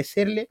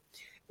agradecerle.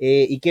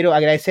 Y quiero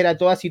agradecer a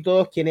todas y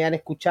todos quienes han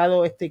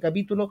escuchado este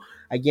capítulo,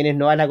 a quienes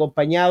nos han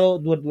acompañado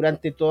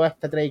durante toda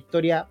esta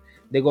trayectoria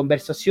de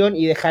conversación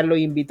y dejarlos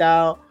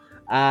invitados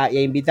y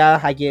a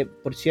invitadas a que,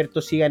 por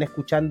cierto, sigan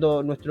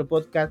escuchando nuestro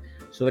podcast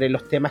sobre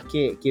los temas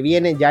que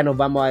vienen. Ya nos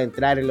vamos a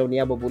adentrar en la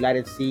Unidad Popular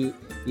en sí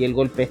y el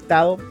golpe de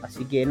Estado.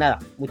 Así que nada,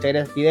 muchas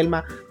gracias,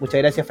 Fidelma, muchas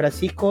gracias,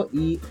 Francisco,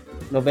 y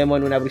nos vemos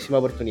en una próxima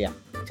oportunidad.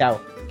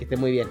 Chao, que estén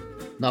muy bien.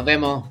 Nos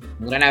vemos,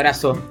 un gran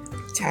abrazo.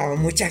 Chao,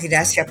 muchas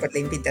gracias por la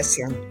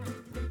invitación.